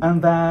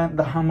 and then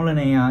the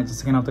Hamulinea, just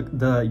taking out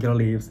the yellow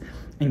leaves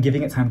and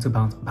giving it time to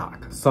bounce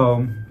back.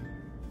 So,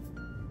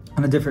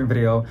 in a different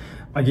video,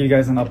 I'll give you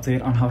guys an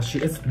update on how she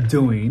is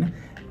doing.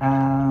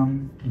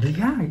 But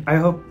yeah, I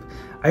hope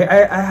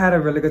I had a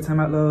really good time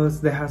at Lowe's.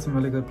 They had some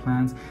really good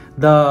plants.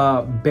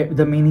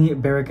 The mini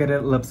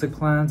variegated lipstick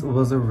plant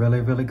was a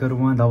really, really good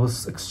one. That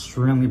was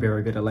extremely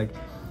variegated. Like,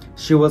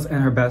 she was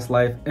in her best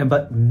life,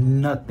 but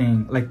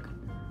nothing like,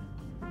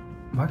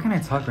 why can't I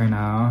talk right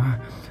now?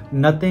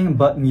 Nothing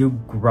but new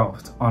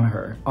growth on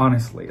her,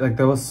 honestly. Like,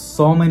 there was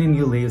so many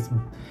new leaves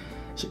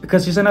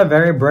because she's in a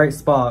very bright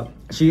spot.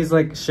 She's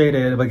like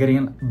shaded by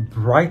getting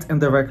bright and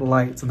direct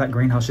lights in that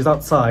greenhouse. She's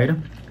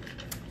outside.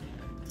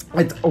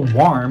 It's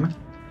warm,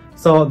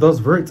 so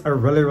those roots are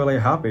really, really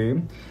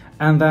happy.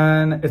 And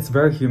then it's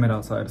very humid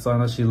outside, so I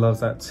know she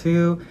loves that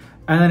too.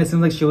 And then it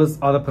seems like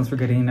all the plants were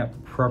getting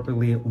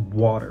properly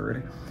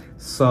watered.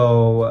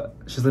 So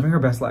she's living her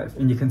best life,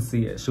 and you can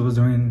see it. She was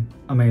doing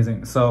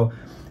amazing. So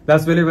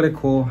that's really, really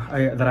cool.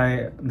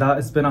 That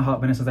it's been a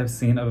hot minute since I've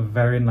seen a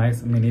very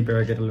nice mini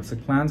variegated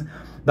lipstick plant.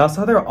 That's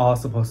how they're all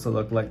supposed to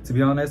look like, to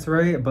be honest,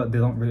 right? But they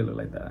don't really look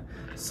like that.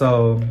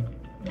 So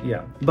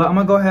yeah, but I'm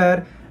gonna go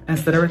ahead and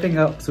set everything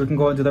up so we can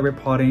go and do the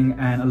repotting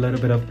and a little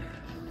bit of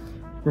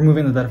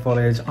removing the dead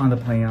foliage on the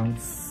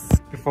plants.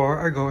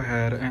 Before I go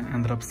ahead and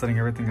ended up setting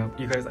everything up,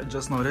 you guys, I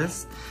just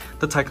noticed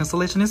the Thai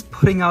constellation is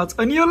putting out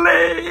a new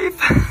leaf.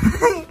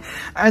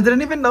 I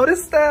didn't even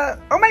notice that.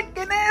 Oh my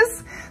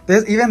goodness.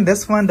 There's even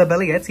this one, the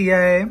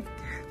Bellietier,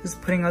 is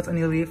putting out a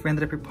new leaf. We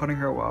ended up repotting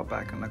her a while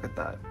back, and look at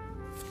that.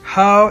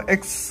 How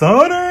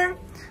exciting.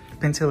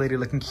 Pinty lady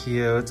looking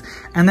cute.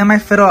 And then my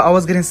fiddle, I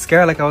was getting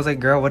scared. Like, I was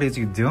like, girl, what is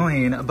you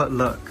doing? But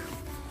look,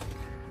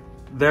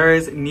 there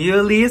is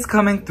new leaves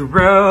coming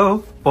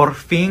through. Por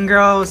fin,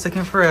 girl. It's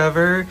taking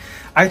forever.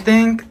 I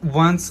think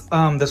once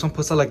this one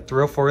puts out like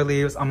 3 or 4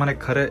 leaves, I'm gonna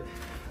cut it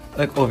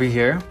like over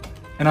here,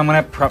 and I'm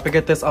gonna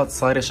propagate this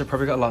outside. It should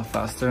probably get a lot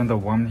faster in the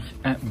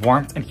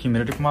warmth and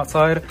humidity from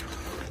outside.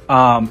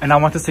 And I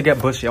want this to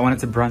get bushy. I want it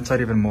to branch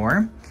out even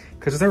more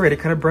because it's already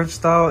kind of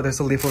branched out.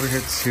 There's a leaf over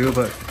here too,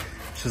 but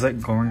she's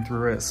like going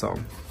through it. So,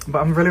 but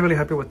I'm really, really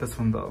happy with this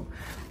one though.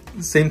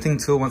 Same thing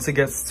too. Once it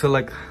gets to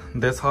like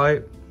this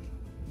height,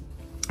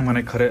 I'm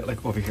gonna cut it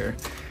like over here,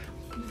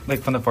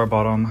 like from the far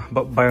bottom,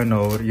 but by a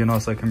node, you know,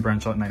 so I can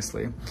branch out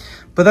nicely.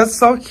 But that's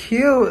so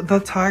cute, the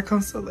Thai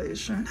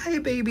constellation. Hey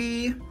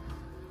baby,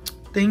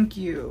 thank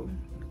you,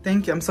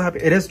 I'm so happy.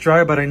 It is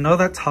dry, but I know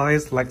that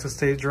Thais like to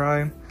stay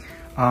dry.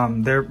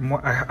 They're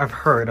more, I've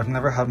heard, I've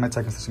never had my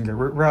Thai constellation get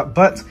root rot,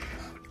 but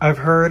I've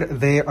heard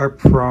they are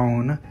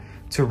prone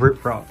to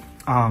root rot.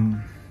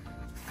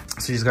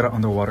 So you just gotta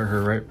underwater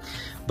her, right?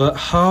 But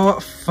how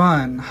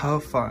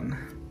fun.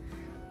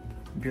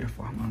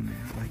 Beautiful harmony,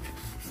 like,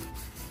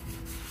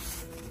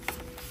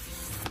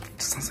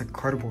 it sounds like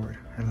cardboard.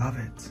 I love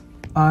it.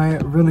 I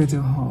really do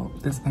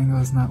hope this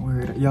angle is not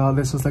weird. Y'all,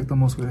 this was like the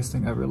most weirdest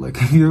thing ever. Like,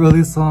 you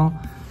really saw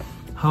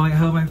how I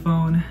held my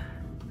phone.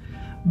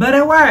 But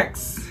it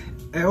works.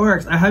 It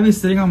works. I have you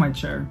sitting on my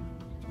chair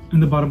in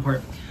the bottom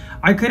part.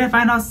 I couldn't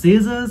find out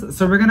scissors,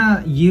 so we're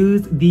gonna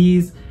use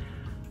these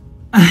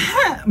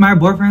my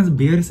boyfriend's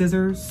beauty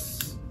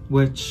scissors,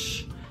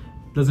 which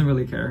doesn't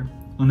really care,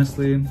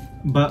 honestly.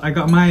 But I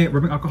got my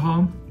rubbing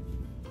alcohol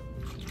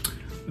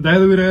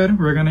diluted.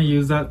 We're gonna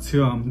use that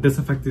to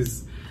disinfect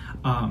these,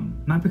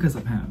 not because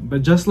of him,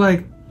 but just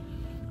like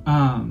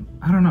I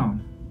don't know,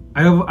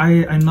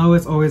 I know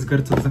it's always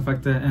good to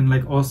disinfect it, and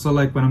like also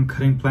like when I'm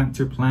cutting plant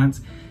to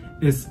plant,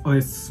 it's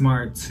always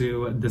smart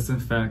to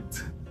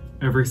disinfect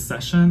every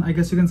session, I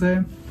guess you can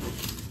say.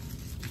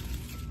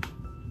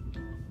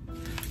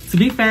 To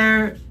be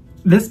fair,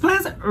 this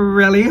plant's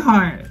really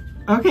hard,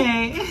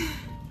 okay?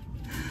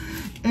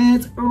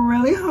 It's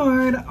really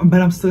hard,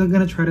 but I'm still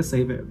gonna try to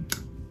save it.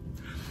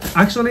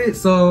 Actually,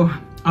 so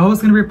I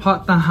was gonna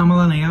repot the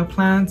Hamulinea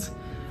plant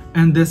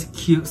and this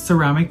cute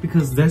ceramic,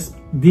 because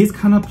these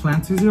kind of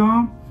plants,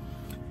 y'all,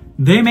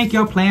 they make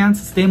your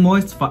plants stay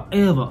moist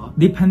forever,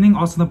 depending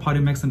also on the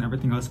potting mix and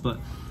everything else, but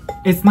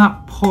it's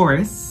not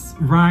porous,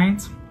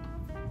 right?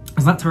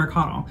 It's not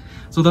terracotta,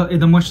 so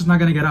the moisture's not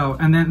gonna get out.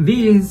 And then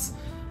these,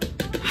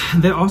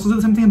 they also do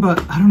the same thing, but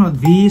I don't know,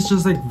 these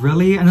just like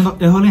really, and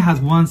it only has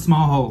one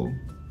small hole,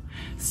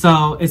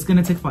 so it's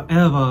gonna take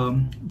forever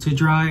to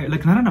dry.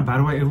 Like, not in a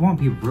bad way, it won't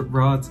be root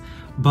rots,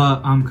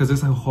 but because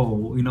there's a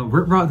hole, you know.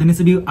 Root rot, there needs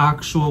to be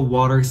actual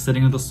water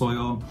sitting in the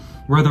soil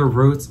where the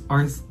roots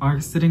are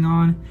sitting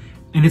on,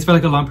 and it's for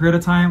like a long period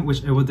of time,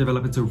 which it will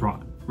develop into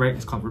rot, right?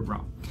 It's called root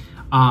rot.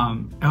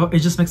 It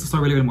just makes the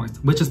soil really, really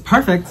moist, which is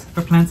perfect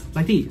for plants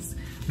like these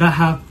that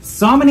have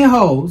so many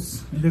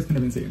holes. You guys can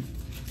even see,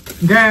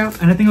 girl,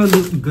 and I think it would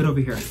look good over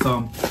here.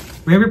 So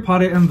we're gonna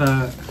repot it in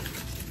the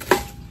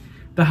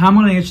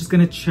Hamilton is just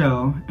gonna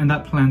chill in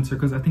that planter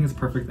because I think it's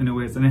perfect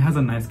anyways, and it has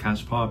a nice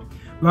cash pot.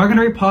 We are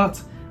gonna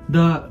repot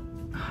the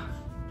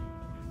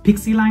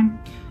pixie lime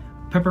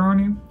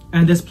pepperoni,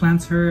 and this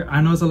planter, I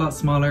know it's a lot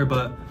smaller,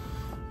 but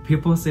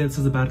people say this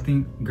is a bad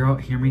thing. Girl,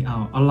 hear me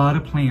out. A lot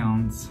of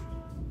plants,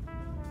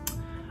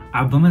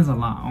 abdomen is a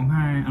lot,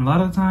 okay? A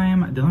lot of the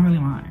time, they don't really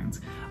mind.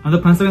 The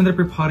plants that I ended up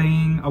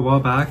repotting a while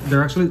back,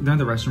 they're in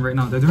the restaurant right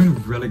now. They're doing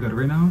really good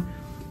right now.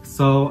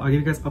 So I'll give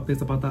you guys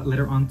updates about that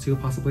later on too,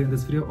 possibly in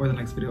this video or the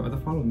next video or the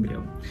following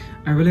video.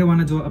 I really want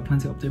to do a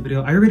plenty update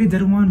video. I already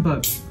did one,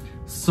 but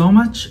so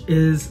much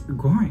is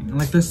growing.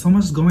 Like, there's so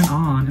much going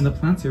on in the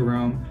planting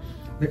room.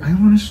 Like, I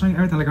want to show you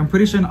everything. Like, I'm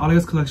pretty sure in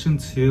Olive's collection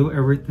too,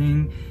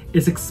 everything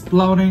is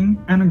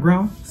exploding and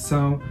growth.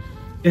 So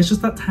it's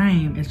just that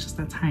time. It's just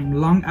that time.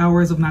 Long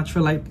hours of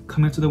natural light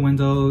coming to the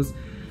windows.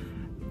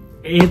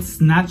 It's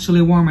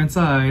naturally warm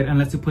inside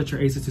unless you put your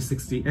AC to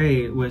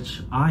 68,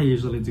 which I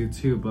usually do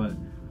too, but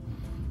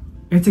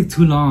it took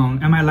too long.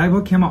 And my light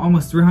bill came out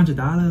almost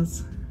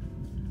 $300.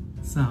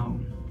 So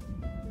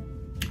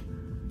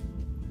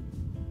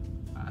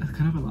that's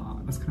kind of a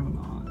lot. That's kind of a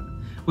lot.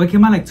 Well, it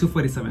came out like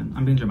 $247.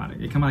 I'm being dramatic.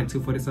 It came out like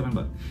 $247,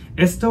 but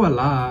it's still a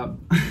lot.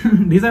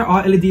 These are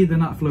all LED, they're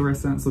not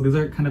fluorescent, so these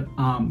are kind of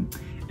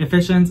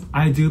efficient.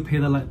 I do pay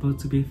the light bill,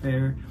 to be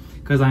fair,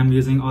 because I'm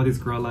using all these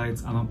grow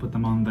lights. I don't put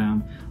them on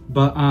them,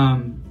 but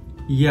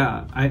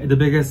yeah, the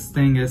biggest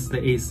thing is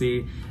the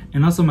AC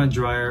and also my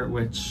dryer,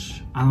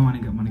 which I don't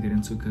want to get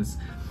into because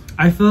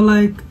I feel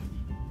like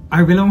I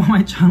really want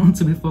my channel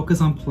to be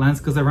focused on plants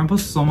because I ramble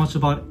so much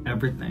about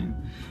everything,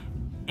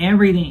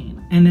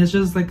 and it's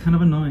just like kind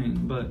of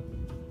annoying. But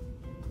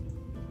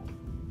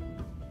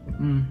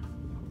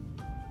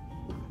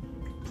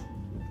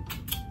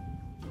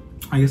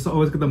I used to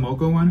always get the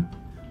mocha one.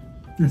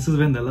 This is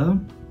vanilla.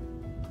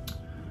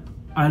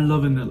 I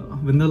love vanilla.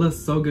 Vanilla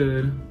is so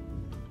good.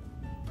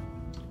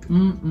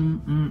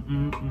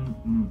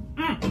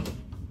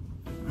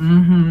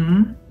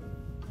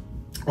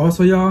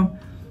 Also, y'all,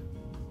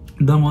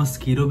 the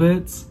mosquito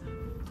bits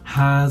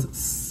has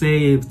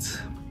saved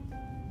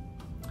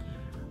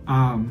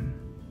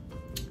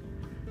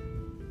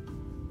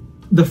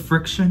the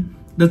friction,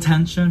 the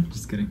tension,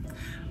 just kidding,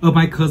 of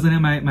my cousin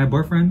and my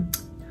boyfriend.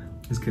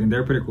 Just kidding,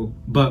 they're pretty cool,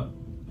 but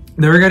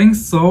they were getting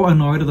so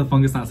annoyed at the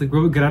fungus gnats. Like,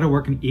 we would get out of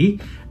work and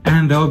eat,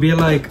 and they'll be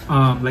like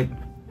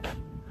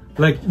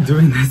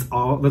doing this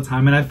all the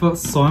time, and I felt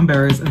so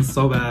embarrassed and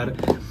so bad.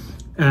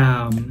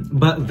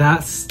 But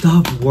that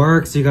stuff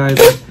works, you guys.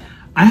 Like,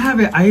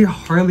 I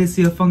hardly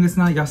see a fungus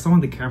gnat. Y'all saw on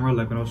the camera,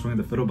 like when I was showing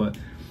the photo, but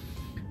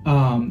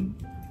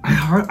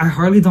I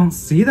hardly don't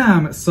see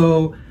them.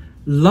 So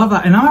love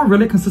that. And I'm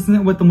really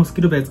consistent with the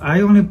mosquito bits.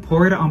 I only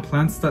pour it on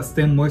plants that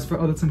stay moist for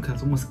all the time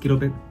because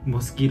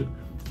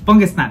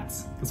fungus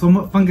gnats. That's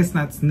what fungus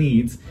gnats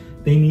needs.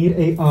 They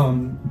need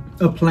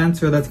a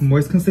planter that's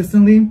moist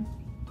consistently.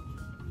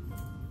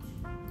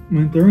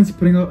 My Thurium's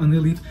putting out a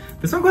new leaf.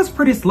 This one goes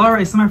pretty slow,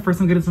 right? It's my first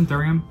time getting some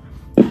Thurium.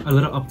 A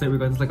little update, we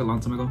got this like a long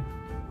time ago,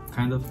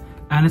 kind of.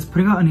 And it's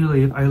putting out a new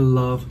leaf. I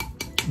love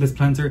this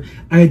planter.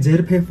 I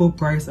did pay full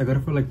price. I got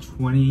it for like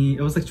 20,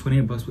 it was like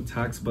 28 bucks with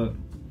tax, but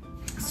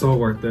so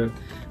worth it.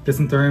 This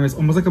Thurium is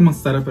almost like a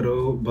Monstera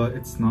Peru, but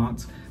it's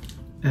not.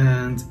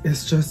 And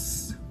it's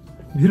just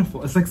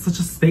beautiful. It's like such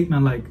a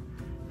statement, like,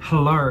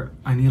 hello.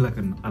 I need like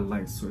a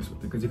light source with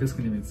it because you guys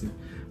can't even see.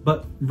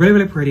 But really,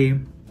 really pretty.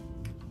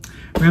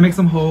 We're gonna make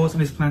some holes in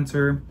this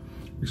planter,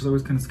 which is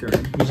always kind of scary.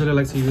 Usually I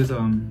like to use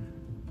a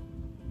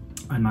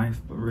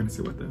knife, but we're gonna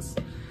see with this.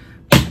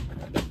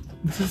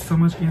 This is so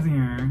much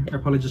easier. I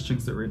probably just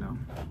jinxed it right now.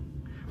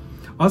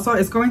 Also,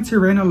 it's going to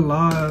rain a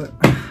lot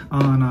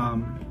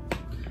on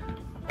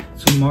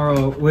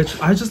tomorrow, which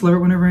I just love it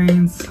when it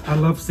rains. I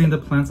love seeing the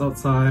plants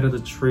outside, of the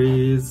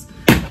trees,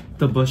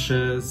 the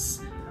bushes.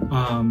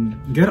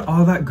 Get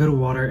all that good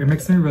water. It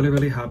makes me really,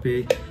 really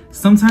happy.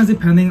 Sometimes,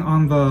 depending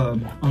on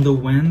the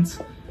wind,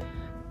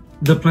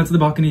 the plants in the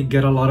balcony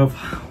get a lot of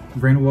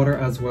rainwater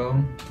as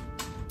well.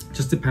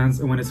 Just depends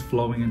on when it's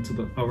flowing into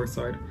the other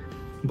side.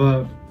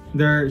 But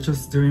they're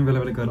just doing really,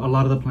 really good. A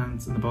lot of the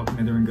plants in the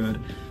balcony are doing good.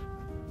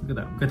 Look at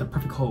that, we got the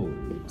perfect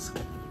holes.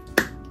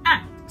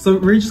 So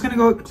we're just gonna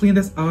go clean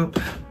this up.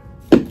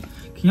 Can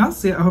y'all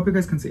see it? I hope you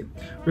guys can see.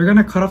 We're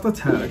gonna cut off the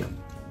tag.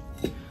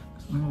 I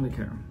don't really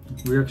care.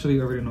 We actually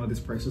already know these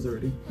prices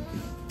already.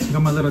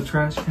 Got my little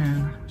trash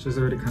can, which is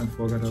already kind of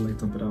full. Gotta like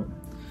dump it out.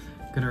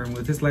 Gonna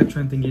remove this light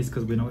trend thingies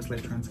because we know it's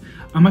light trends.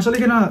 I'm actually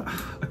gonna,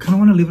 I kind of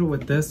want to leave it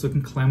with this so we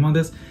can climb on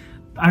this.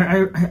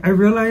 I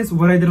realized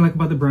what I didn't like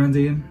about the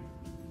brandy.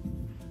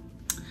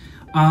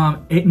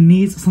 It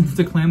needs something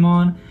to climb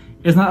on.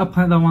 It's not a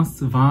plant that wants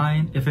to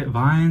vine. If it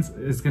vines,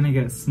 it's gonna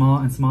get small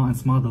and small and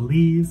small, the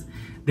leaves.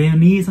 They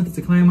need something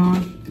to climb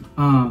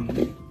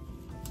on.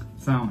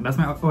 So that's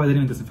my, oh, I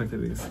didn't even disinfect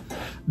these.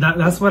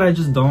 That's what I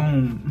just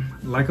don't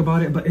like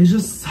about it, but it's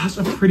just such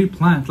a pretty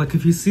plant. Like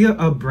if you see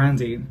a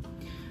brandy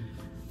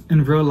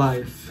in real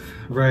life,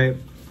 right?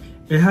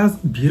 It has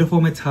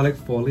beautiful metallic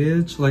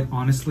foliage. Like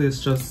honestly,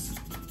 it's just,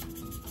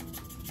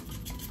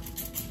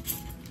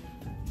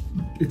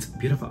 it's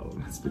beautiful.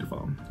 It's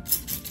beautiful.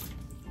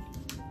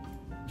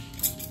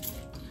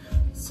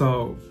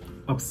 So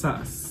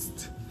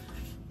obsessed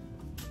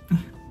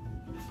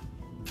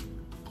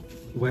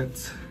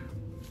with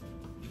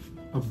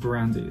a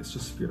brandy. It's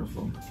just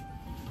beautiful.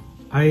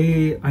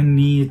 I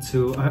need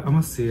to, I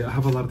must see, I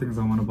have a lot of things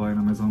I want to buy on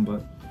Amazon,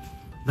 but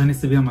that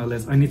needs to be on my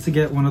list. I need to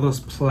get one of those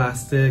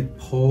plastic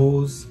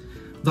poles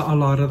that a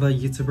lot of the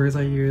YouTubers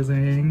are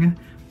using.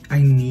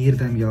 I need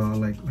them, y'all.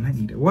 Like, when I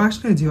need it. Well,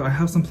 actually I do. I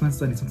have some plants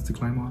that I need something to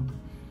climb on.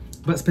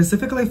 But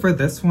specifically for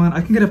this one,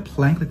 I can get a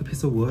plank, like a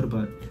piece of wood,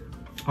 but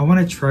I want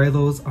to try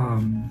those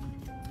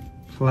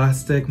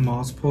plastic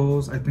moss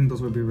poles. I think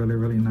those would be really,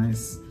 really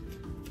nice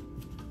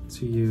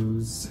to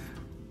use.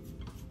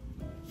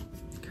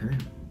 Okay.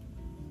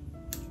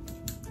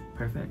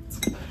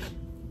 Perfect.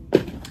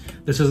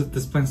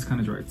 This plant's kind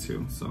of dry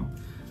too, so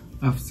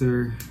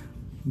after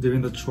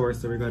doing the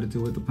chores that we got to do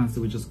with the plants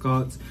that we just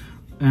got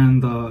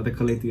and the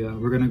calathea,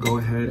 we're gonna go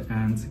ahead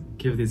and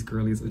give these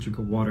girlies a drink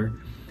of water,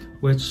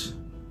 which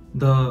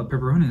the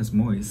peperoni is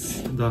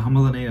moist. The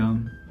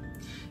Hamalanea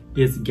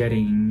is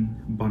getting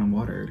bottom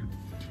watered.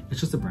 It's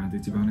just a brandy,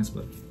 to be honest,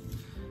 but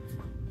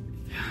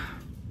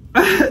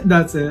yeah.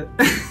 That's it.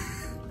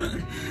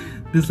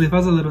 This leaf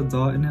has a little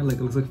dot in it, like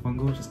it looks like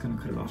fungal. Just gonna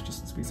cut it off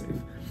just to be safe.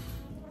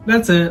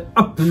 That's it.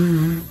 Oh.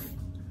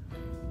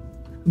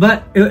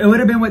 But it would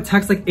have been with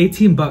tax like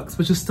 18 bucks,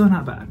 which is still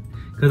not bad,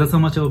 because that's how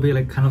much it will be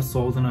like kind of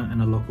sold in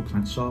a local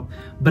plant shop.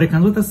 But it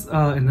comes with this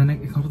and then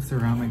it comes with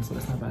ceramic, so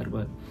that's not bad.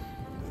 But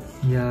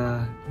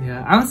yeah,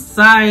 I'm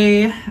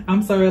sorry,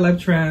 Life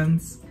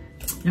Trends.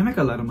 You make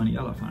a lot of money,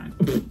 y'all are fine.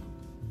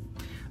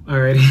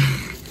 Alrighty.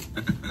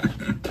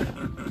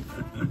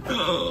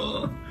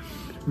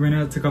 We're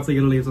gonna take off the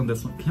yellow leaves on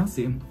this one. Can y'all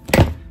see?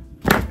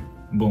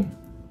 Boom.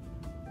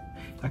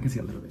 I can see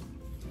a little bit.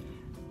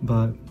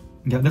 But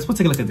yeah, this will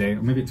take like a day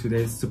or maybe 2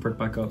 days to perk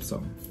back up.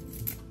 So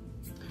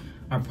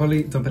I'll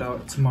probably dump it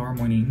out tomorrow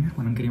morning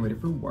when I'm getting ready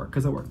for work,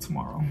 because I work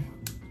tomorrow.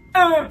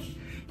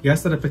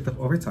 Yes, that I picked up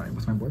overtime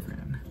with my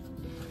boyfriend.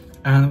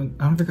 And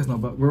I don't think you guys know,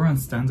 but we're on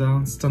stand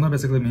down. Stand down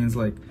basically means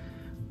like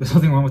there's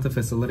something wrong with the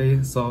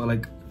facility. So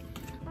like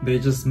they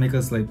just make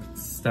us like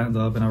stand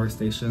up in our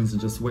stations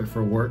and just wait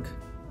for work.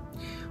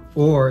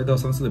 Or they'll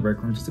send us to the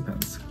break room, just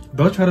depends.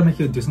 They'll try to make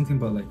you do something,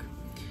 but like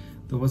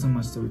there wasn't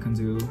much that we can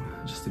do.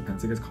 It just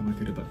depends, it gets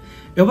complicated. But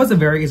it was a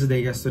very easy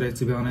day yesterday,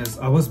 to be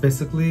honest. I was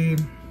basically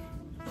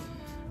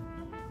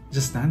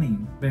just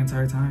standing the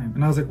entire time.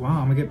 And I was like, wow,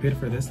 I'm gonna get paid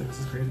for this. Like, this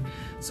is crazy.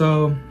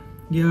 So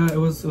yeah, it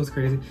was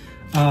crazy.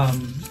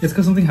 It's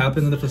because something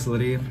happened in the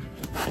facility.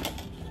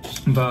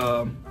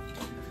 The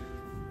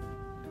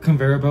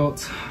conveyor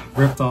belt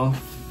ripped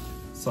off.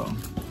 So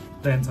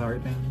the entire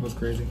thing was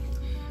crazy.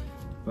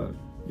 But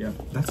yeah,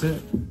 that's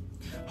it.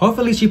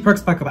 Hopefully she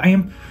perks back up. I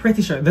am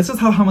pretty sure. This is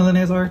how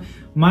Hamalanes are.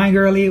 My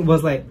girlie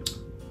was like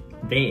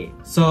dead.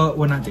 So,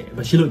 well, not dead,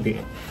 but she looked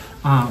dead.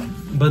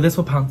 But this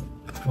will pounce.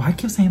 Why I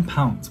keep saying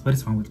pounce? What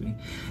is wrong with me?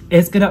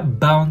 It's gonna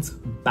bounce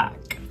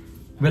back.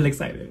 Really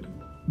excited.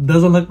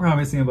 Doesn't look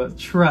promising, but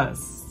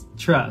trust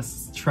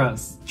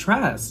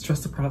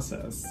the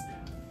process.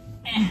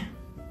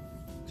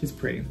 She's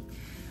pretty.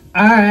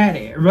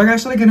 Alrighty, we're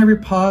actually gonna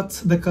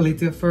repot the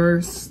calathea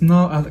first.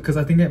 No, because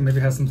I think it maybe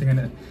has something in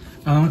it.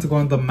 I want to go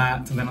on the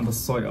mat and then on the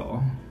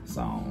soil.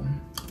 So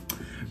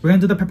we're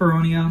gonna do the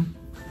peperonia.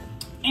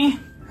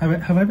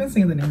 Have I been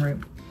saying the name right?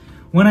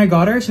 When I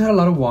got her, she had a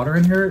lot of water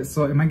in her,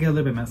 so it might get a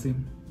little bit messy.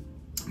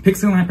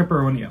 Pixie line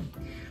peperonia.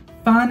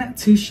 Fun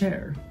to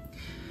share.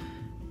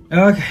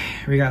 Okay,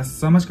 we got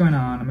so much going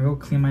on. I'm gonna go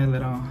clean my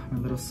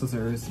little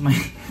scissors. My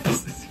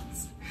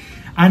scissors.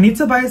 I need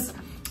to buy.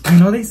 I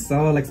know they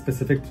sell like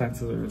specific plant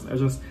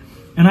scissors.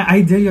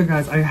 I did, you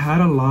guys. I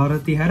had a lot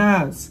of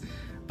tijeras,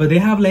 but they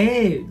have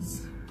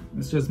legs.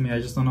 It's just me. I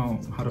just don't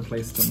know how to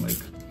place them. Like,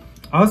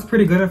 I was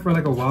pretty good at it for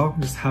like a while,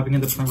 just having it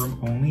in the plant room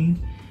only,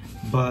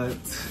 but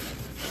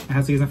I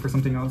had to use them for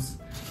something else,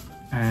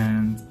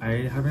 and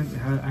I haven't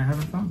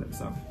found it.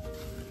 So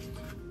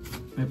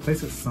I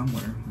placed it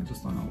somewhere. I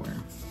just don't know where.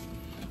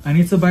 I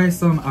need to buy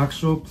some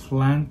actual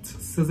plant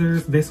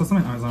scissors. They sell some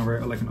on Amazon,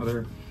 right? Or like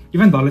another.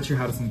 Even Dollar Tree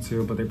had some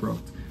too, but they broke.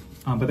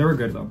 But they were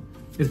good though.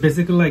 It's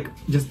basically like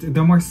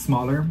they're more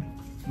smaller.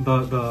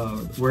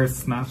 The where it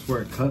snaps,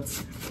 where it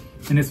cuts,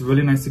 and it's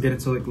really nice to get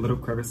into like little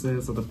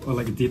crevices or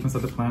like deep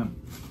inside the plant.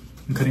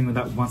 I'm cutting with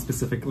that one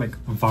specific like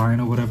vine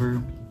or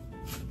whatever.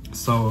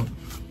 So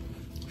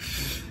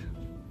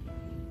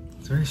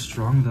it's very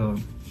strong, the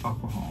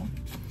alcohol.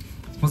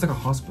 It smells like a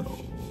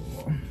hospital.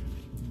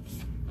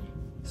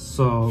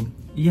 So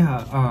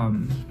yeah,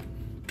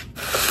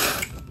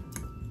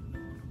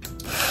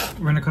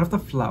 we're gonna cut off the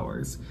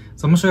flowers.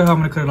 So I'm gonna show you how I'm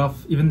gonna cut it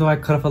off. Even though I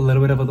cut off a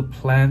little bit of the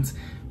plant,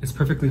 it's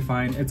perfectly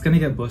fine. It's gonna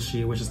get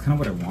bushy, which is kind of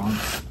what I want.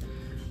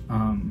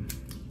 I'm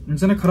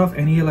just gonna cut off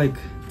any like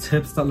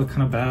tips that look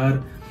kind of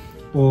bad,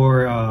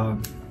 or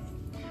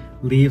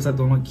leaves that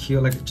don't look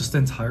cute, like just the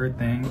entire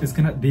thing. It's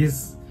gonna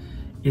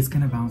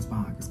bounce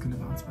back. It's gonna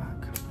bounce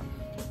back.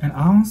 And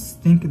I don't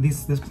think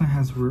this plant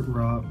has root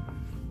rot.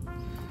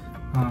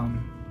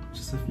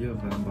 Just a few of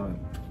them, but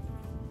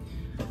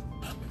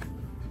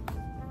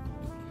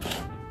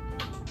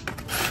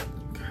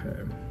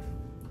okay.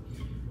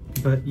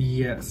 But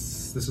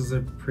yes, this is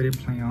a pretty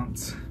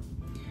plant.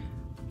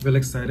 Really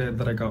excited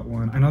that I got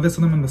one. I know there's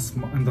some in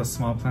the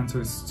small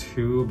planters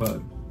too,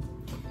 but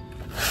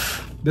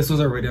this was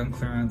already on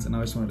clearance and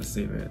I just wanted to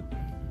save it.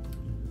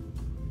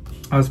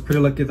 I was pretty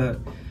lucky that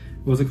it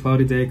was a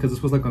cloudy day because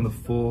this was like on the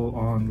full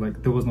on,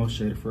 like there was no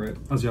shade for it,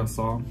 as y'all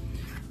saw.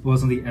 It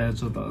was on the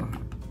edge of the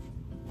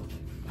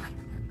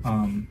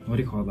what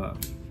do you call that?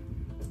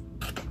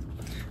 I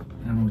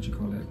don't know what you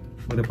call it.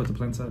 Where they put the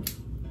plants at?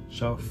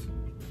 Shelf.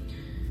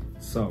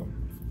 So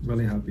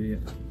really happy.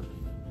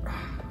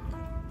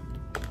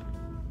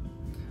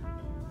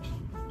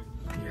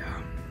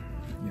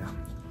 Yeah.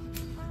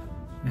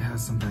 It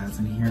has some bads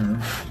in here.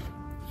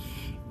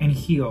 And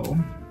here.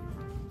 I'm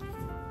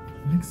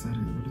excited,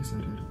 really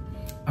excited.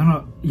 I don't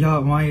know, yeah,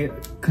 my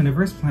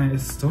carnivorous plant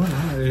is still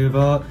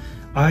alive.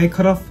 I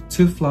cut off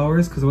 2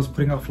 flowers because it was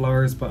putting out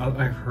flowers, but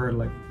I heard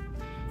like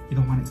you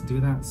don't want it to do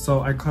that.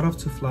 So I cut off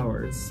 2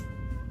 flowers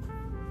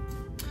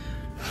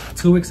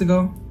 2 weeks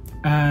ago,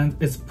 and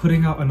it's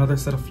putting out another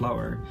set of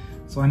flower.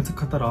 So I need to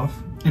cut that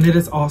off. And it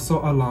is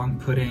also along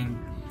putting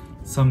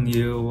some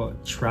new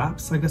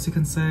traps, I guess you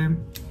can say.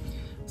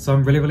 So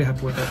I'm really, really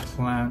happy with that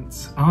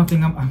plant. I don't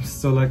think I'm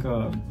still like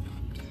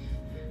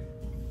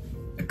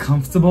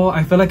comfortable.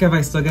 I feel like if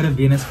I still get a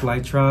Venus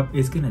flytrap,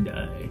 it's gonna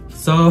die.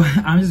 So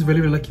I'm just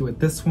really, really lucky with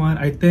this one.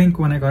 I think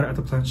when I got it at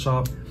the plant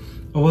shop,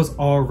 it was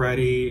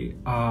already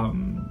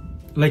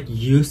like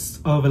used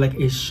of like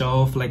a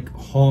shelf, like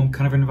home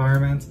kind of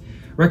environment,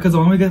 right? Because the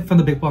one we get from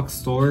the big box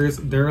stores,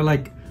 they're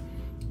like,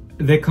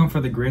 they come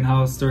from the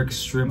greenhouse. They're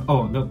extreme.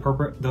 Oh, the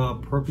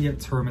appropriate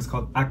term is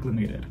called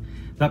acclimated.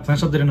 That plant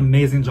shop did an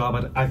amazing job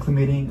at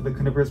acclimating the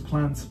carnivorous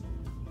plants.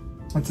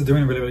 It's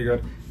doing really, really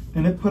good.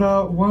 And it put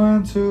out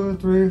 1, 2,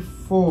 3,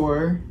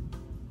 4,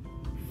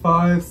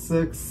 5,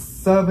 6,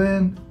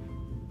 7,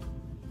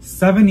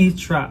 70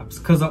 traps,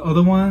 because the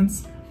other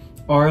ones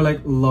are like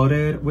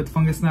loaded with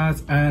fungus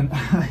gnats, and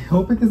I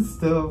hope I can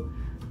still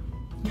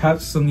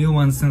catch some new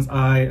ones since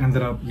I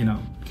ended up, you know,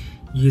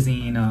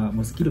 using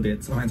mosquito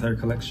bits on my entire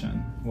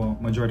collection. Well,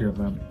 majority of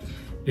them.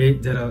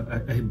 It did a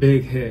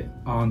big hit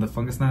on the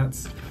fungus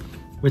gnats,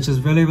 which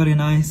is really, really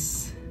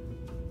nice.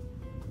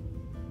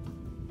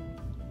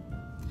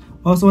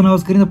 Also, when I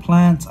was getting the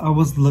plant, I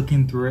was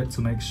looking through it to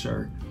make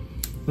sure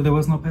that there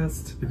was no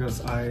pest, because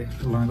I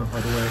learned the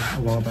hard way a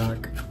while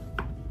back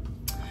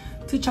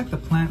to check the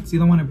plants. You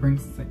don't want to bring,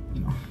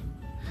 you know,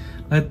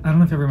 I don't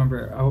know if you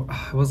remember,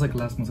 it was like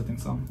last month, I think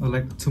so, or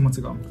like 2 months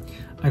ago.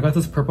 I got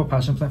this purple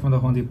passion plant from the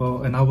Home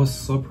Depot, and I was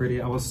so pretty.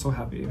 I was so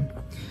happy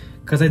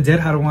because I did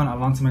have one a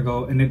long time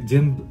ago, and it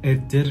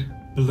did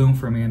bloom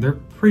for me, and they're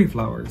pretty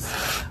flowers.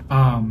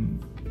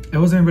 It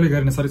wasn't really good,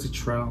 and it started to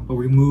trail, but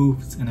we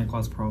moved and it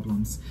caused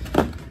problems.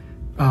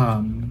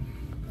 But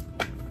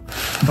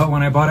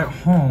when I bought it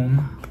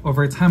home,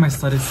 over time I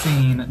started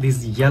seeing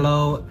these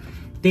yellow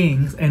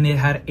things, and it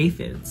had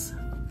aphids.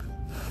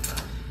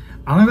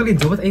 I don't really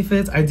deal with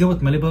aphids. I deal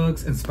with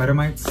mealybugs and spider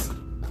mites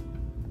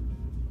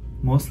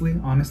mostly,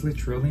 honestly,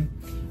 truly.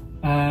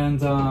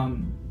 And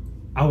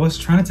I was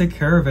trying to take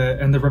care of it,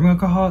 and the rubbing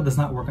alcohol does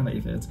not work on the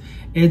aphids.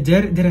 It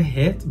did a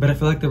hit, but I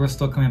feel like they were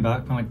still coming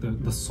back from like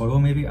the soil,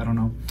 maybe, I don't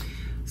know.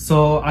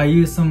 So I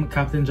used some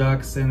Captain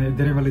Jacks, and it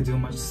didn't really do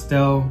much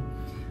still.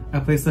 I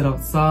placed it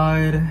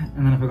outside,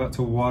 and then I forgot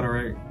to water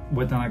it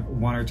within like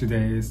 1 or 2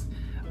 days.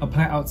 A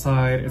plant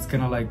outside, it's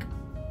gonna like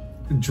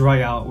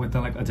dry out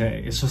within like a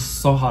day. It's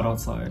just so hot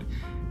outside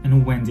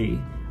and windy.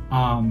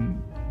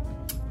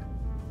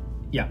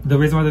 Yeah, the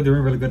reason why they're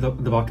doing really good,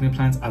 the balcony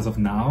plants as of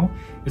now,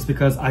 is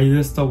because I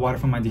use the water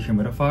from my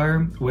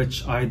dehumidifier,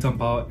 which I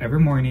dump out every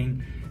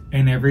morning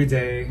and every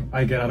day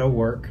I get out of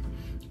work.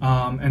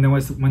 And then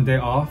one day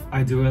off,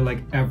 I do it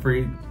like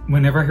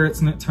whenever I hear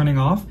it's turning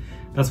off,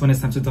 that's when it's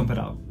time to dump it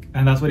out.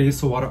 And that's what I use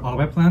to water all of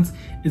my plants.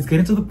 It's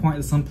getting to the point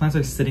that some plants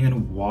are sitting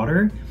in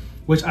water,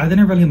 which I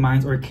didn't really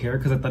mind or care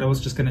because I thought it was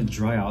just gonna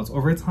dry out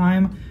over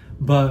time.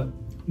 But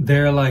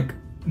they're like,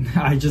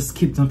 I just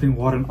keep dumping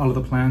water on all of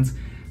the plants.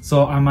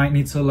 So I might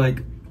need to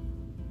like,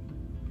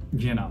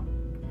 you know,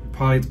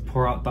 probably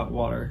pour out that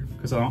water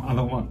because I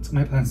don't want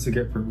my plants to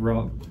get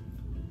raw.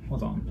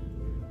 Hold on.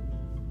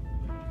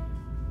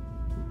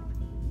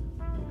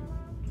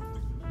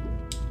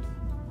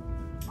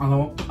 I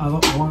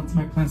don't want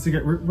my plants to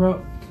get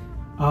raw.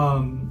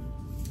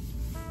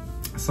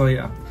 So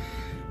yeah,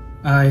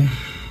 I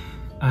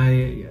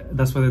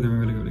that's why they're doing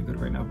really, really good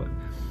right now. But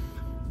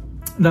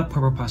That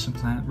purple passion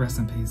plant, rest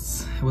in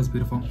peace. It was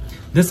beautiful.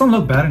 This don't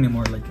look bad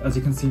anymore. Like, as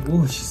you can see,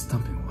 oh, she's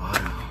dumping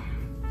water.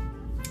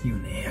 You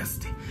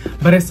nasty.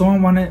 But if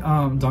someone wanted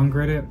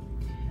downgrade it,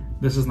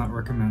 this is not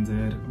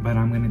recommended, but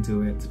I'm gonna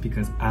do it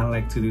because I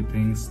like to do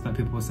things that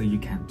people say you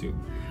can't do.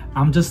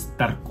 I'm just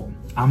terco.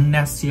 I'm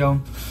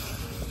necio.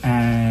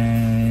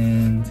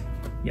 And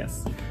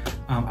yes,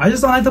 I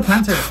just don't like the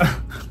planter.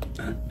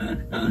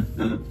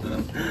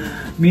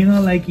 Me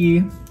not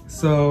likey.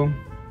 So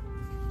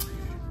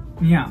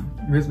yeah,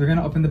 we're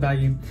gonna open the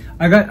baggie.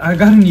 I got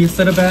a new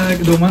set of bag.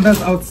 The one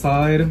that's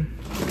outside,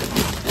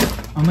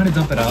 I'm gonna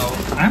dump it out.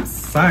 I'm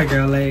sorry,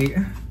 girl. Like,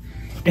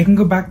 it can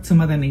go back to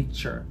Mother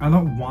Nature. I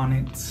don't want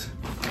it.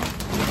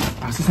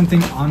 I saw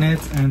something on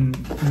it, and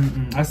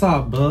I saw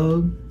a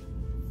bug.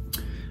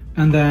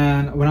 And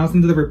then when I was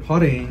into the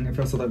repotting, if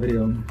I saw that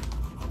video,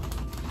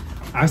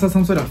 I saw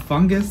some sort of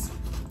fungus.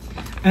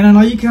 And I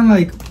know you can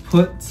like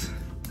put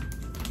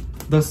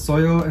the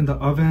soil in the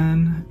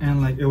oven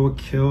and like it will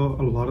kill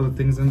a lot of the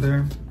things in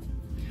there.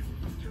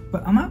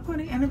 But I'm not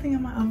putting anything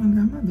in my oven,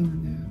 girl. I'm not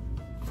doing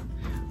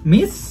that.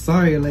 Me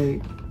sorry,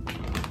 like.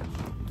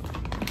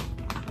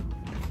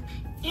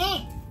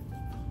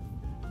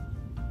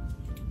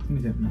 Let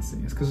me get messy.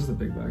 It's because it's a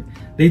big bag.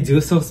 They do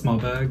sell small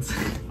bags.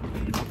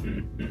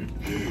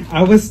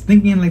 I was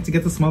thinking like to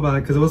get the small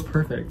bag because it was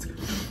perfect.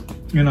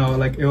 You know,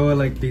 like it would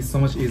like be so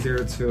much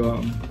easier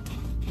to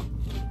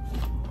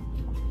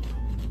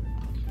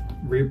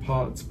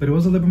repot, but it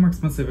was a little bit more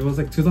expensive. It was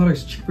like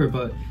 $2 cheaper,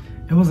 but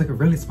it was like a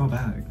really small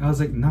bag. I was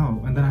like,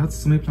 no. And then I had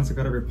so many plants I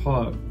gotta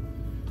repot.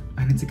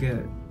 I need to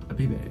get a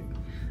big bag.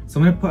 So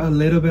I'm gonna put a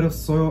little bit of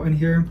soil in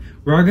here.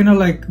 We're gonna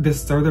like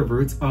disturb the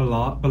roots a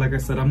lot, but like I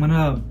said, I'm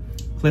gonna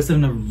place it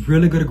in a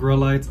really good grow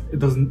light. It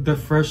doesn't, the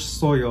fresh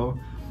soil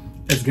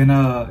is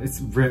gonna,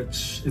 it's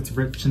rich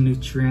in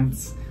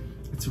nutrients.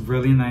 It's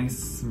really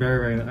nice.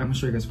 Very, I'm gonna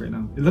show you guys right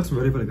now. It looks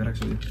really, really good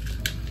actually.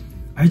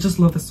 I just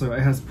love the soil. It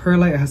has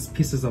perlite, it has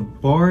pieces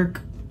of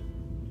bark.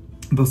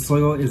 The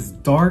soil is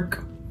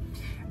dark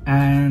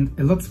and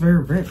it looks very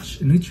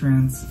rich in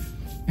nutrients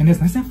and it's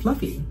nice and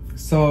fluffy.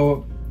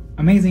 So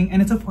amazing,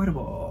 and it's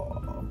affordable.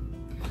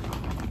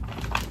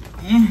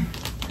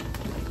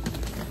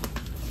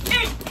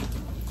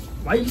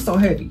 Why are you so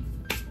heavy?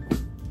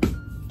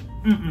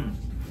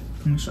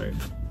 Let me show you.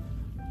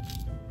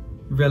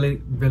 Really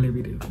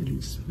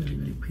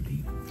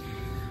pretty.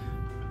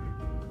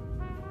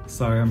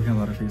 Sorry, I'm making a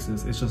lot of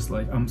faces. It's just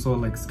like, I'm so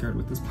like scared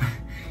with this plant.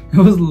 It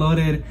was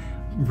loaded.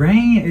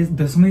 Rain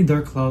there's so many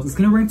dark clouds. It's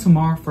gonna rain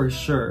tomorrow for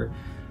sure.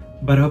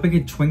 But I hope it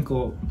can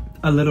twinkle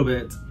a little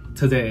bit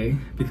today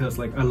because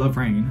like I love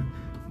rain.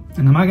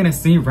 And I'm not gonna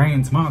see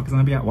rain tomorrow because I'm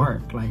gonna be at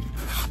work. Like,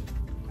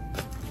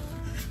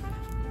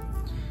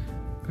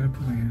 gotta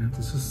put my hand.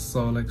 This is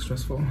so like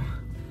stressful.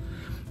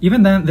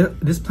 Even then,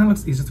 this plant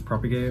looks easy to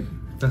propagate.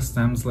 The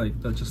stems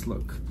like that just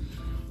look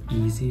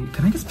easy.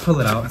 Can I just pull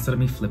it out instead of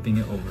me flipping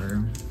it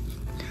over?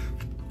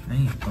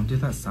 Hey, don't do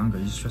that sound,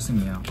 girl. You're stressing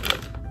me out.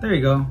 There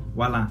you go.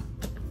 Voila.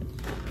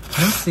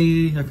 Let's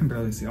see. I can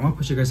barely see. I'm gonna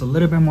push you guys a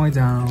little bit more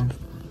down,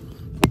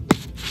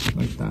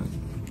 like that.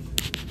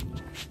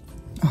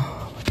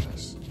 Oh my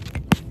gosh.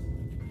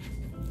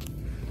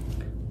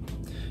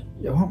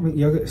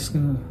 Yeah,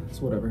 it's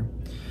whatever.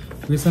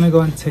 We're just gonna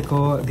go and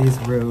tickle these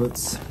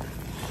roots.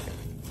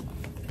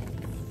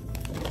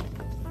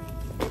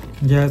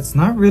 Yeah, it's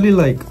not really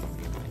like,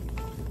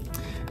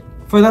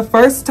 for the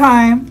first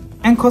time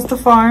in Costa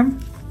Farm,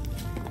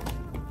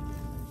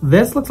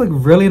 this looks like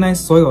really nice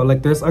soil.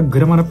 Like there's a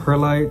good amount of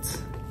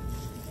perlite.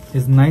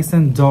 It's nice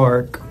and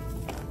dark.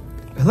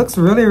 It looks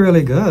really,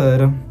 really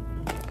good.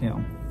 You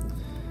know,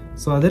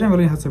 so I didn't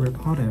really have to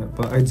repot it,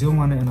 but I do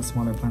want it in a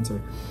smaller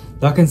planter.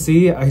 Y'all can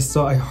see, I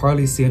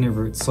hardly see any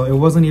roots. So it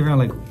wasn't even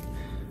like,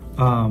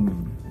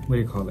 what do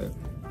you call it?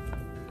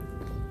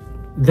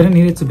 Didn't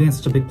need it to be in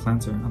such a big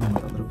planter. I don't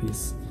want that little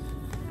piece.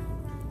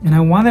 And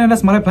I want it in a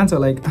smaller planter,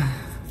 like,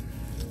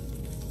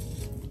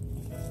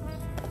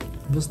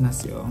 I'm just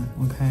necio,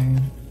 okay?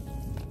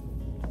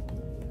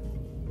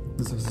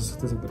 These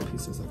are good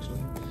pieces,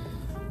 actually.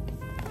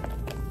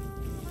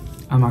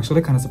 I'm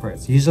actually kind of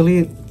surprised.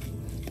 Usually,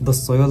 the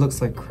soil looks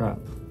like crap.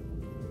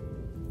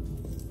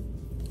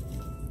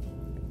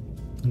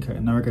 Okay,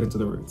 now we're getting to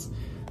the roots.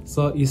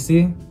 So, you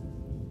see?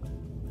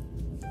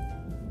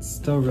 It's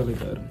still really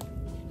good.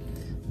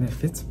 And it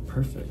fits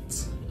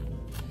perfect.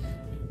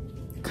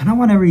 I kind of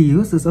want to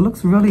reuse this. It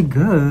looks really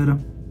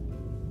good.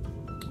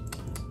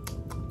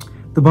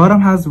 The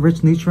bottom has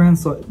rich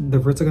nutrients, so the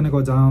roots are going to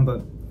go down,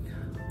 but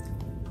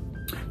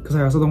because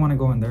I also don't want to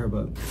go in there,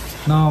 but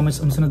no, I'm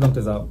just going to dump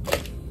this out.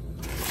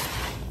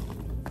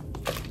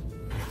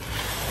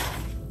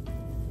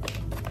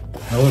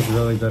 That was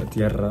really good,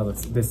 tierra.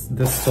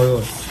 This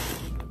soil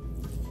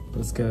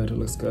looks good. It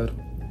looks good.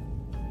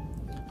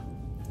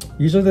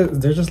 Usually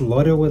they're just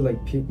loaded with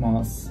like peat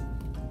moss.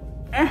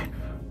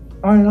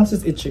 Oh, that's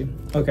just itchy.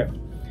 Okay,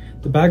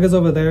 the bag is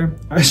over there.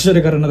 I should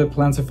have got another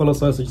planter full of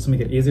soil so just to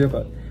make it easier,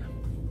 but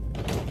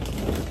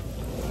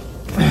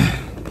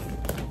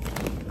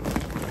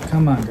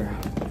come on, girl.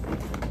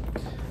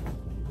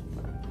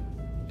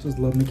 Just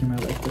love making my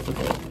life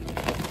difficult.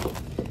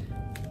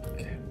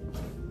 Okay.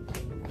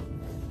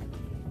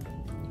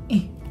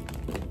 I'm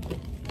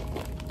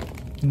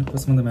gonna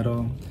put some in the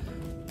middle.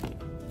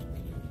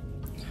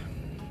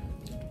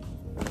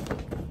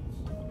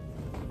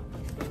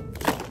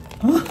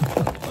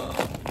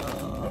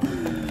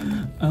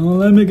 And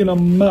let me get a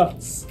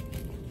mess.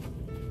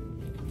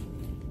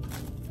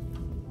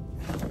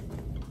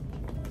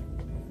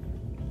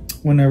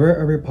 Whenever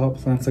I repot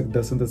plants like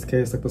this, in this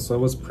case, like the soil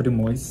was pretty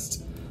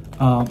moist.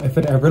 If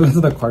it ever lands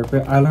on the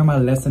carpet, I learned my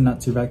lesson not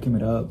to vacuum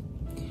it up.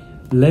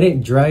 Let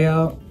it dry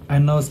out. I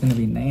know it's gonna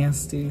be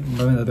nasty,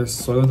 knowing that there's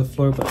soil on the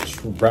floor, but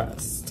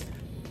trust.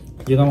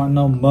 You don't want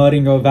no mud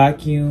in your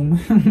vacuum,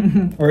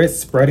 or it's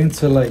spreading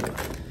to like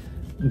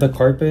the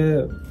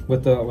carpet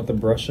with the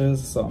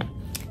brushes. So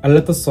I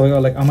let the soil,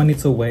 like I'm gonna need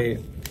to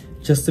wait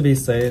just to be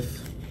safe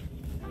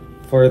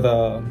for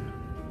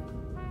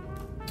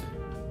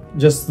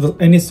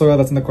any soil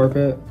that's in the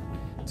carpet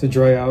to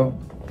dry out.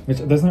 Which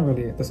there's not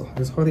really,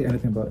 there's hardly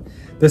anything, but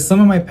there's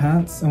some in my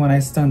pants, and when I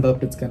stand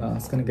up, it's gonna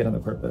get on the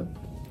carpet.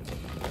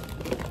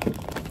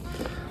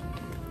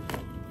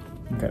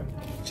 Okay,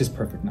 she's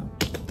perfect now.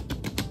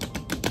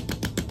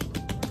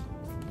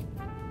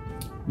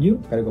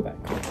 You gotta go back.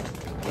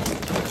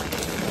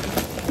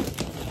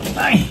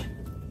 Aye.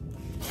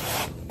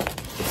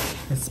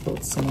 I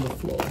spilled some on the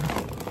floor.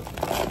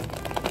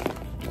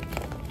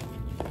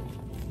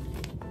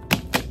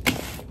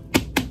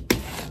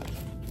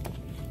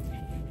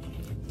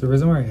 The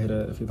reason why I hate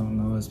it, if you don't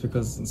know, is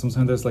because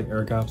sometimes there's like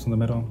air gaps in the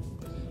middle,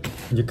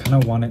 and you kind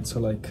of want it to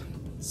like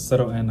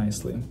settle in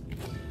nicely.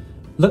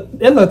 Look,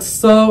 it looks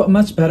so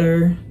much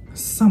better,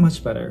 so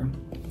much better.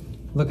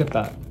 Look at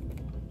that,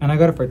 and I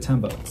got it for 10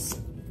 bucks.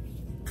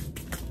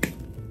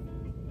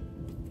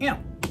 Yeah,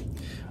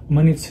 I'm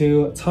gonna need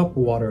to top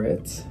water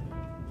it,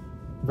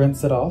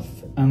 rinse it off,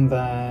 and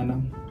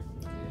then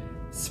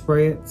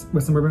spray it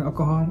with some rubbing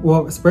alcohol.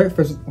 Well, spray it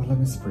first. Well, let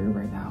me spray it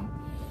right now.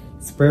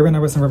 Spray it right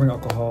now with some rubbing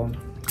alcohol.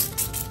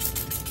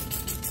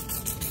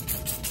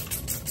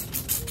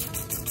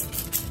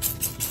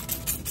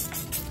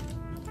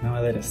 Now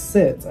I let it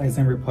sit as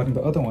I'm repotting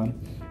the other one,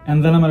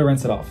 and then I'm gonna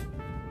rinse it off,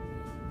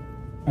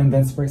 and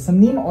then spray some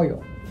neem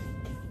oil.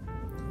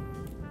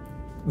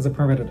 It's a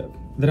preventative.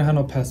 Didn't have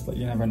no pests, but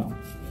you never know.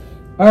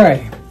 All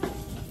right,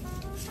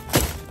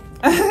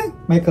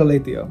 my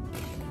coletio.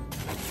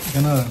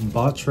 I'm gonna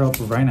botch her up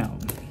right now.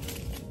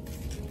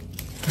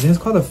 I think it's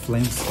called a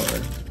flame star.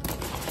 I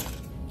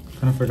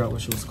kind of forgot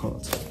what she was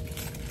called.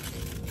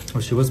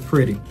 Oh, she was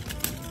pretty.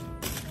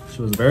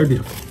 She was very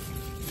beautiful.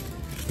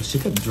 But she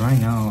kept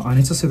drying out. I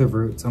need to see the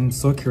roots. I'm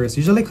so curious.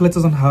 Usually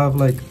coletas don't have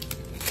like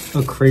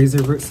a crazy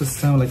root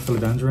system like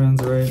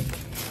philodendrons, right?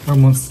 Or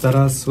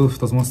monsteras. Oof,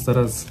 those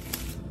monsteras.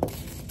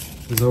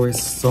 There's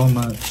always so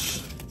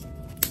much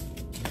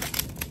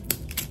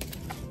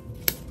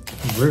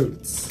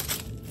roots.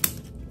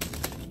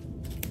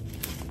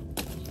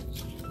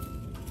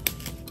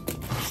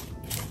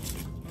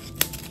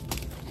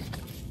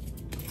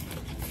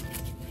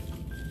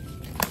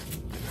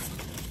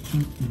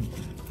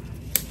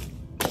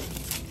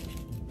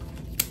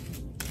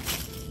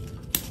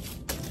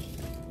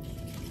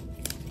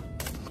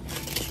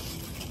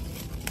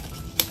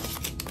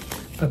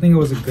 I think it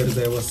was a good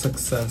day. It was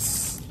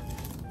success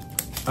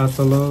at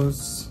the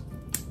Lowe's.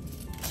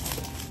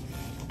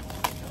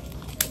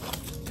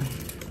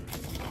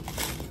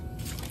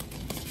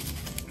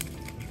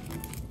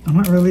 I'm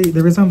not really,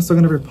 the reason I'm still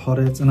gonna repot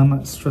it and I'm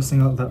not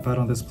stressing out that bad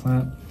on this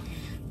plant,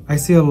 I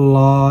see a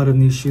lot of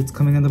new shoots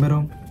coming in the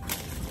middle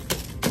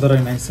that are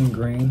nice and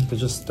green. They're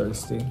just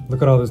thirsty.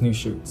 Look at all those new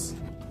shoots.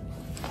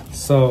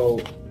 So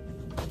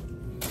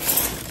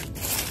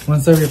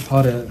once I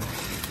repot it,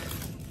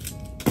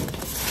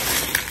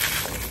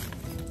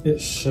 it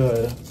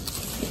should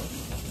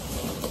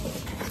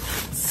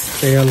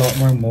stay a lot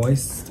more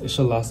moist. It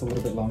should last a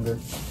little bit longer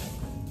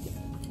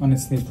on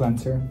its new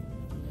planter.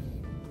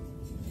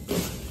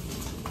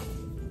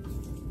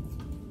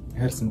 I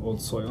had some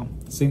old soil.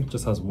 See, it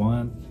just has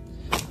one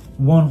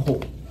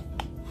hole.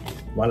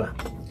 Voila.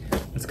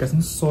 Let's get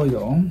some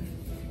soil.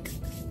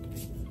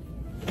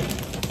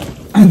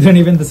 I didn't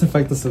even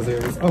disinfect the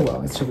scissors. Oh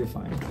well, it should be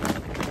fine.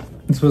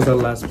 This was the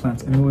last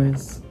plant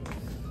anyways.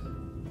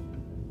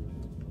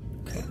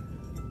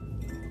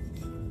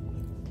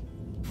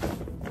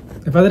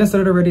 If I didn't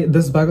start it already,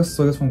 this bag of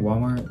soil is from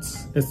Walmart.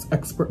 It's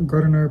Expert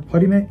Gardener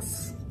Potty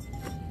Mix.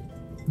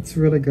 It's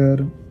really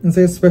good. It's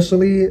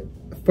especially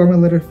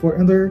formulated for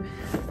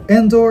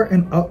indoor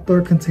and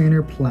outdoor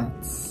container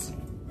plants,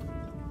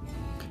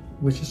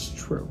 which is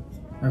true.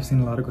 I've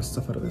seen a lot of good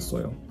stuff out of this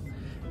soil.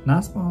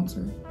 Not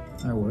sponsored.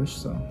 I wish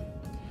so.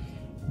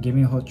 Give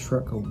me a whole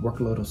truck, a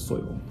workload of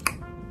soil.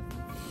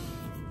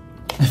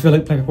 I feel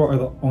like people are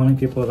the only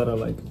people that are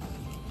like,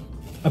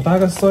 a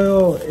bag of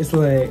soil is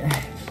like,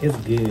 it's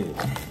good.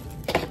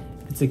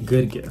 It's a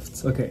good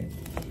gift. Okay,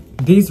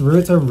 these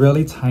roots are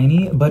really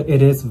tiny, but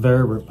it is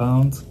very root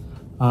bound.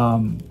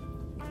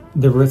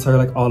 The roots are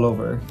like all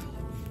over.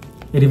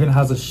 It even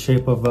has a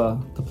shape of the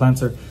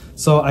planter.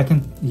 So I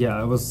can, yeah,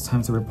 it was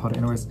time to repot it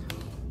anyways.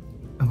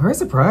 I'm very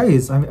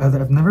surprised.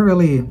 I've never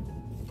really,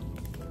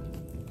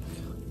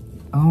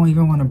 I don't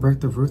even want to break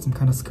the roots. I'm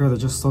kind of scared. They're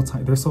just so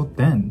tight. They're so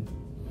thin.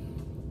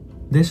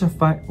 They should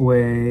fight.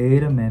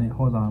 Wait a minute.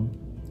 Hold on.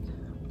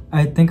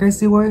 I think I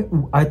see what,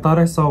 I thought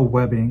I saw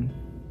webbing.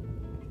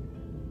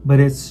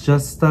 But it's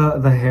just the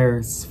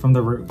hairs from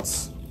the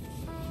roots.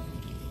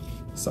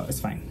 So it's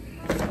fine.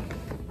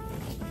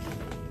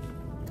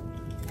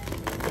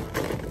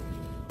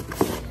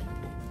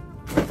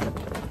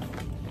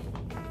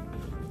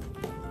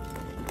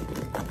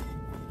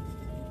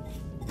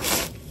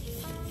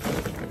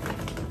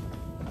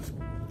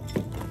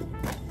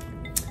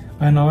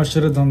 I know I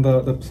should have done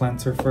the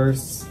planter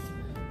first.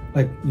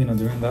 Like, you know,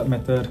 doing that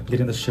method,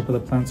 getting the shape of the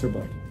planter,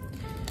 but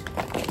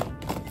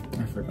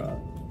I forgot.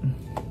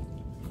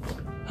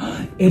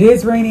 It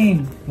is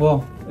raining!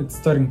 Well, it's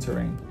starting to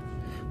rain.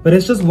 But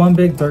it's just one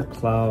big dark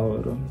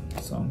cloud.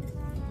 So,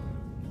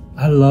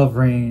 I love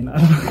rain.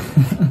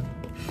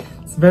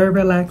 It's very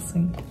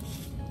relaxing.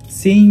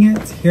 Seeing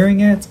it, hearing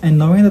it, and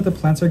knowing that the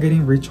plants are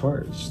getting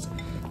recharged.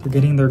 They're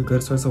getting their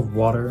good source of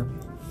water.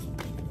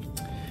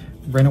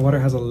 Rainwater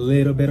has a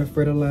little bit of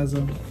fertilizer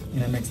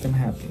and it makes them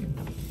happy.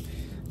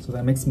 So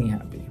that makes me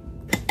happy.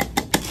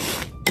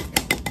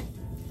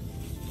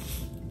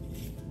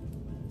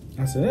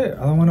 That's it.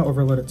 I don't want to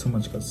overload it too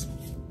much because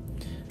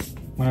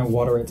when I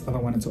water it, I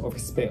don't want it to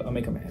overspill or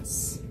make a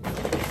mess.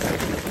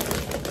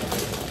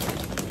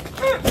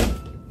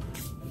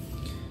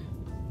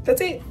 That's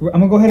it. I'm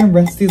gonna go ahead and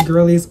rest these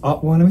girlies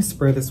up. Well, let me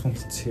spray this one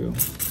too.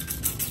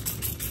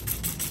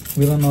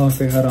 We don't know if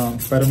they had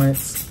spider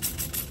mites.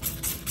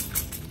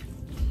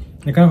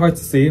 They're kind of hard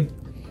to see.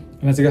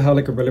 Unless you have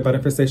like a really bad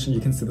infestation, you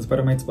can see the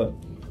spider mites, but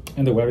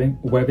in the webbing.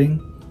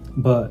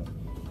 But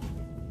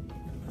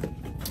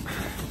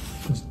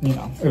you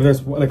know, if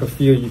there's like a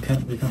few, you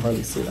can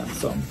hardly see them.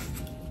 So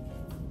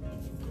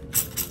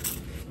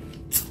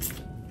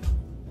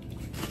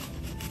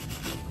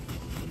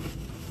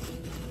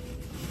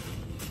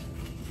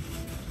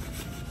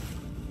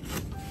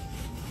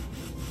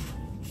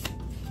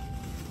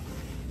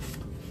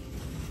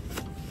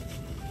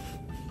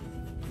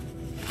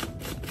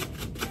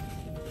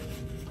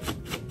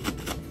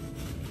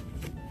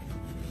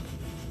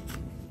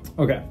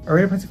okay,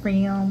 alright, my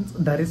friends,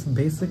 that is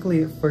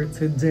basically it for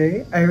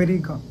today.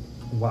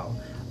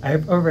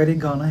 I've already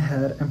gone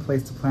ahead and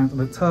placed the plants in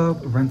the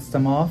tub, rinsed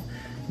them off.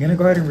 I'm gonna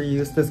go ahead and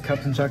reuse this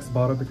Captain Jack's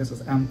bottle because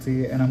it's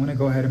empty, and I'm gonna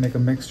go ahead and make a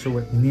mixture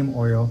with neem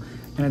oil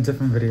in a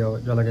different video.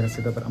 Y'all are gonna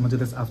see that, but I'm gonna do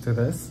this after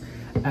this.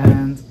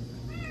 And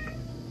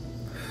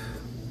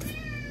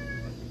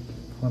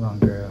hold on,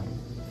 girl.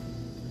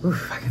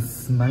 Oof, I can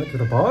smell it through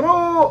the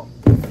bottle.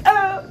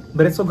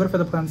 But it's so good for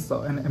the plants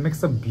though, and it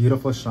makes a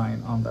beautiful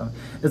shine on them.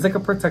 It's like a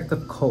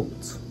protective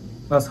coat.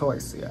 That's how I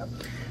see it.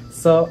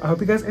 So I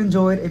hope you guys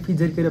enjoyed. If you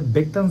did, get a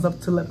big thumbs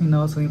up to let me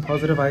know. Sending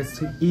positive vibes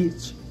to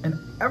each and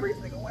every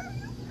single one.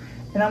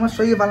 And I'm gonna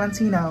show you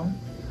Valentino.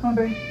 Come on,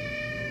 baby.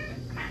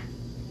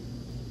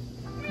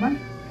 Come on.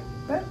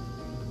 Babe.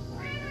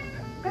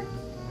 Babe.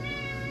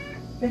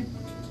 Babe.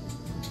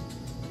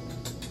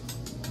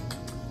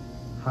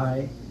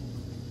 Hi.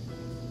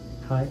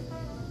 Hi.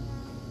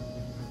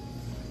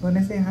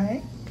 Wanna say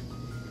hi?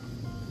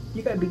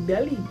 You got a big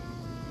belly.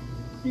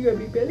 You got a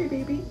big belly,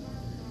 baby.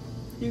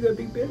 You got a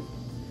big belly.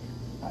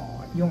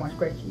 Oh, you want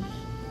scratches? You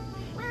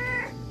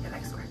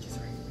like scratches,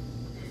 right?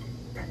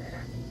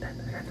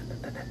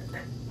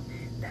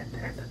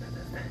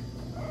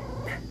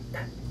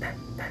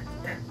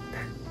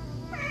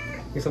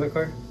 You saw the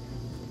car?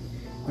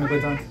 Wanna go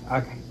down?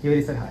 Okay, you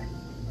already said hi.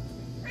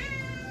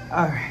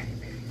 Alrighty,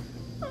 baby.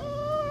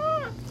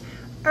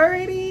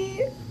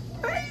 Alrighty.